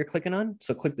right here that you're clicking on.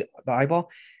 So click the eyeball.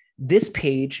 This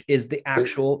page is the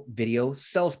actual video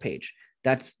sales page.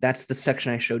 That's the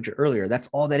section I showed you earlier. That's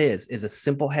all that is a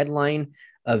simple headline,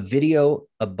 a video,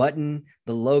 a button,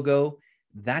 the logo.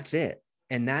 That's it.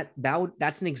 And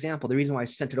that's an example. The reason why I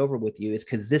sent it over with you is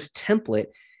because this template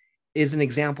is an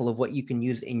example of what you can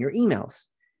use in your emails.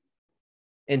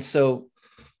 And so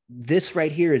this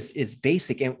right here is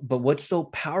basic, but what's so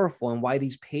powerful and why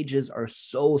these pages are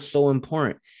so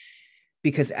important,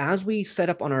 because as we set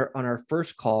up on our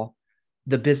first call,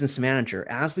 the business manager,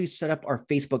 as we set up our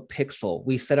Facebook pixel,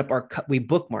 we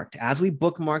bookmarked, as we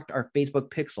bookmarked our Facebook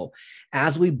pixel,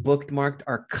 as we bookmarked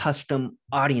our custom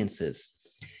audiences.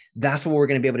 That's what we're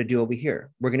going to be able to do over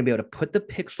here. We're going to be able to put the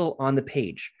pixel on the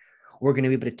page. We're going to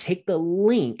be able to take the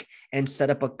link and set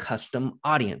up a custom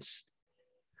audience.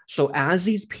 So as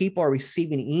these people are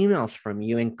receiving emails from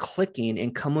you and clicking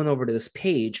and coming over to this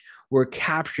page, we're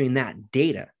capturing that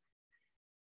data,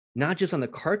 not just on the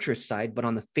Kartra side, but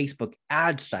on the Facebook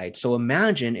ad side. So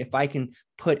imagine if I can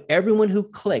put everyone who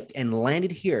clicked and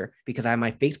landed here because I have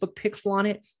my Facebook pixel on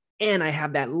it and I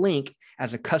have that link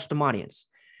as a custom audience.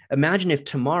 Imagine if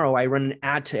tomorrow I run an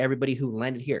ad to everybody who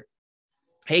landed here.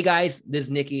 Hey guys, this is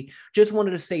Nikki. Just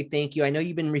wanted to say thank you. I know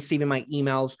you've been receiving my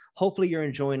emails. Hopefully you're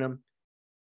enjoying them.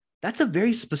 That's a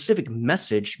very specific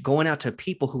message going out to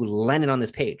people who landed on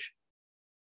this page.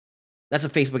 That's a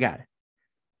Facebook ad,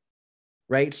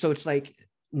 right? So it's like,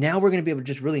 now we're going to be able to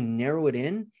just really narrow it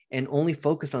in and only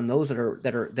focus on those that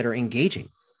are engaging.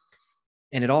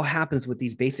 And it all happens with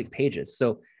these basic pages.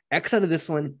 So X out of this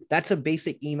one, that's a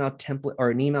basic email template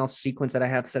or an email sequence that I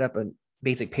have set up, a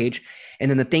basic page. And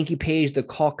then the thank you page, the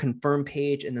call confirm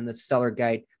page, and then the seller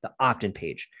guide, the opt-in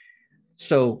page.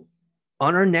 So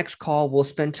on our next call, we'll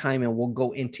spend time and we'll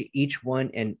go into each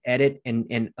one and edit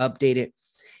and update it.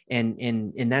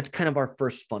 And that's kind of our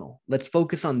first funnel. Let's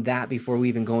focus on that before we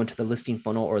even go into the listing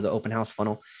funnel or the open house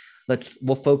funnel.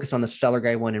 We'll focus on the seller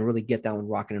guide one and really get that one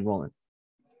rocking and rolling.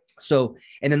 So,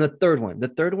 and then the third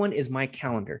one is my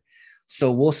calendar.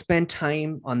 So we'll spend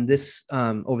time on this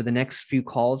over the next few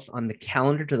calls on the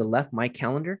calendar to the left, my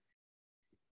calendar.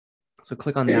 So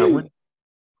click on that one.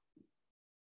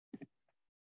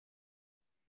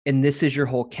 And this is your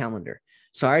whole calendar.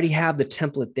 So I already have the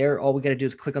template there. All we got to do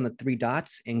is click on the three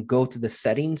dots and go to the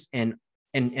settings and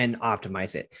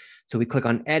optimize it. So we click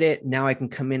on edit. Now I can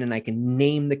come in and I can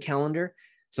name the calendar.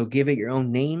 So give it your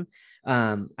own name.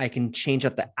 I can change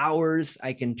out the hours.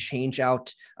 I can change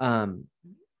out,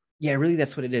 yeah, really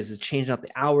that's what it is. It's changing out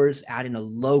the hours, adding a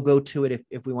logo to it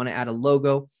if we want to add a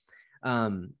logo.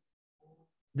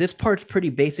 This part's pretty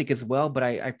basic as well, but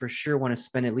I for sure want to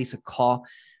spend at least a call,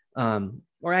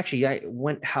 or actually I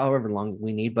went however long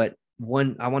we need, but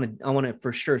I want to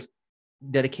for sure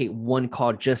dedicate one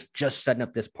call just setting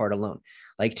up this part alone,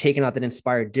 like taking out that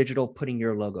inspired digital, putting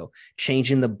your logo,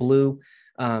 changing the blue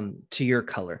to your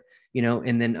color, you know,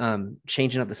 and then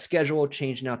changing out the schedule,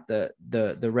 changing out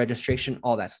the registration,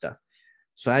 all that stuff.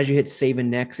 So as you hit save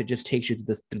and next, it just takes you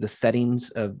through the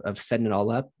settings of setting it all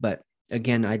up. But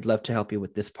again, I'd love to help you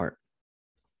with this part.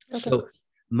 Okay. So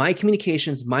my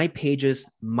communications, my pages,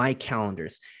 my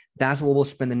calendars, that's what we'll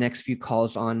spend the next few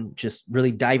calls on, just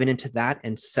really diving into that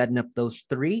and setting up those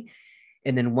three.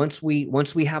 And then once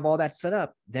we have all that set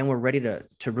up, then we're ready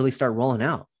to really start rolling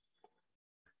out.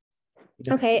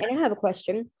 Okay. And I have a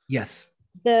question. Yes.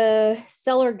 The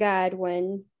seller guide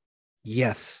one.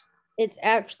 Yes. It's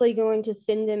actually going to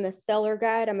send them a seller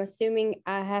guide. I'm assuming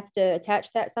I have to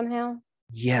attach that somehow.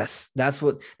 Yes. That's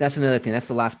another thing. That's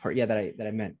the last part. Yeah. That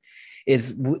I meant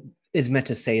is meant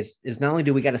to say is not only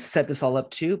do we got to set this all up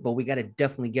too, but we got to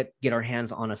definitely get our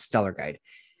hands on a seller guide.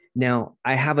 Now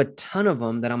I have a ton of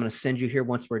them that I'm going to send you here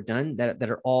once we're done that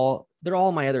are all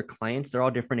my other clients. They're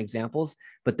all different examples,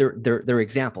 but they're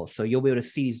examples. So you'll be able to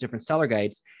see these different seller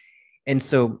guides. And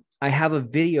so I have a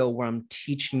video where I'm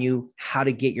teaching you how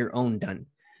to get your own done.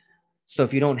 So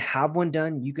if you don't have one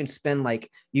done, you can spend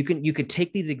you could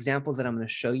take these examples that I'm going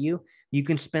to show you. You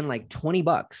can spend like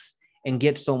 $20 and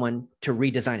get someone to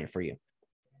redesign it for you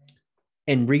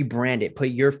and rebrand it, put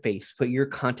your face, put your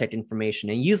contact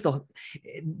information, and use the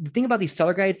thing about these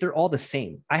seller guides. They're all the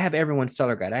same. I have everyone's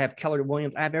seller guide. I have Keller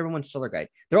Williams. I have everyone's seller guide.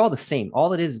 They're all the same.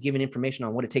 All it is giving information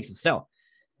on what it takes to sell,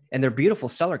 and they're beautiful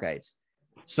seller guides.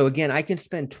 So again, I can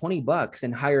spend $20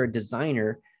 and hire a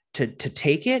designer to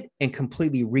take it and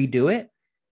completely redo it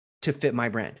to fit my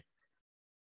brand.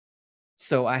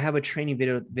 So I have a training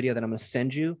video that I'm going to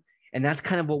send you. And that's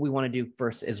kind of what we want to do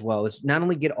first as well, is not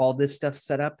only get all this stuff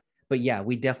set up, but yeah,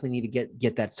 we definitely need to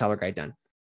get that seller guide done.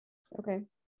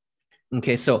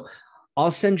 Okay. So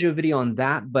I'll send you a video on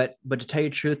that, but to tell you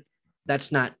the truth,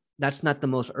 that's not the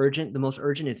most urgent. The most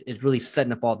urgent is really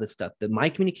setting up all this stuff. The my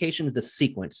communication is the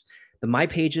sequence, the my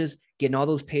pages, getting all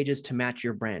those pages to match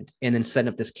your brand, and then setting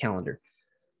up this calendar.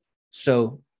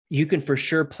 So you can for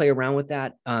sure play around with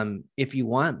that if you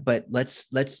want, but let's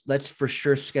for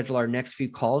sure schedule our next few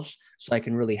calls so I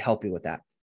can really help you with that.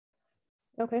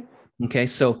 Okay.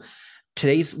 So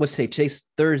today's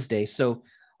Thursday. So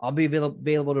I'll be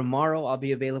available tomorrow. I'll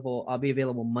be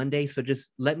available Monday. So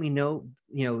just let me know,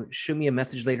 shoot me a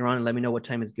message later on and let me know what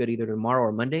time is good, either tomorrow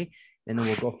or Monday. And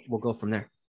then we'll go from there.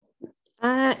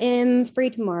 I am free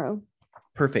tomorrow.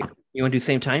 Perfect. You want to do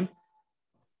same time?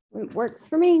 It works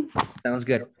for me. Sounds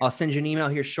good. I'll send you an email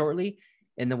here shortly,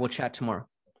 and then we'll chat tomorrow.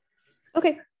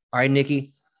 Okay. All right,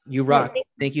 Nikki, you rock.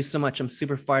 Thank you so much. I'm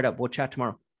super fired up. We'll chat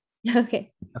tomorrow.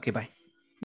 Okay. Okay, bye.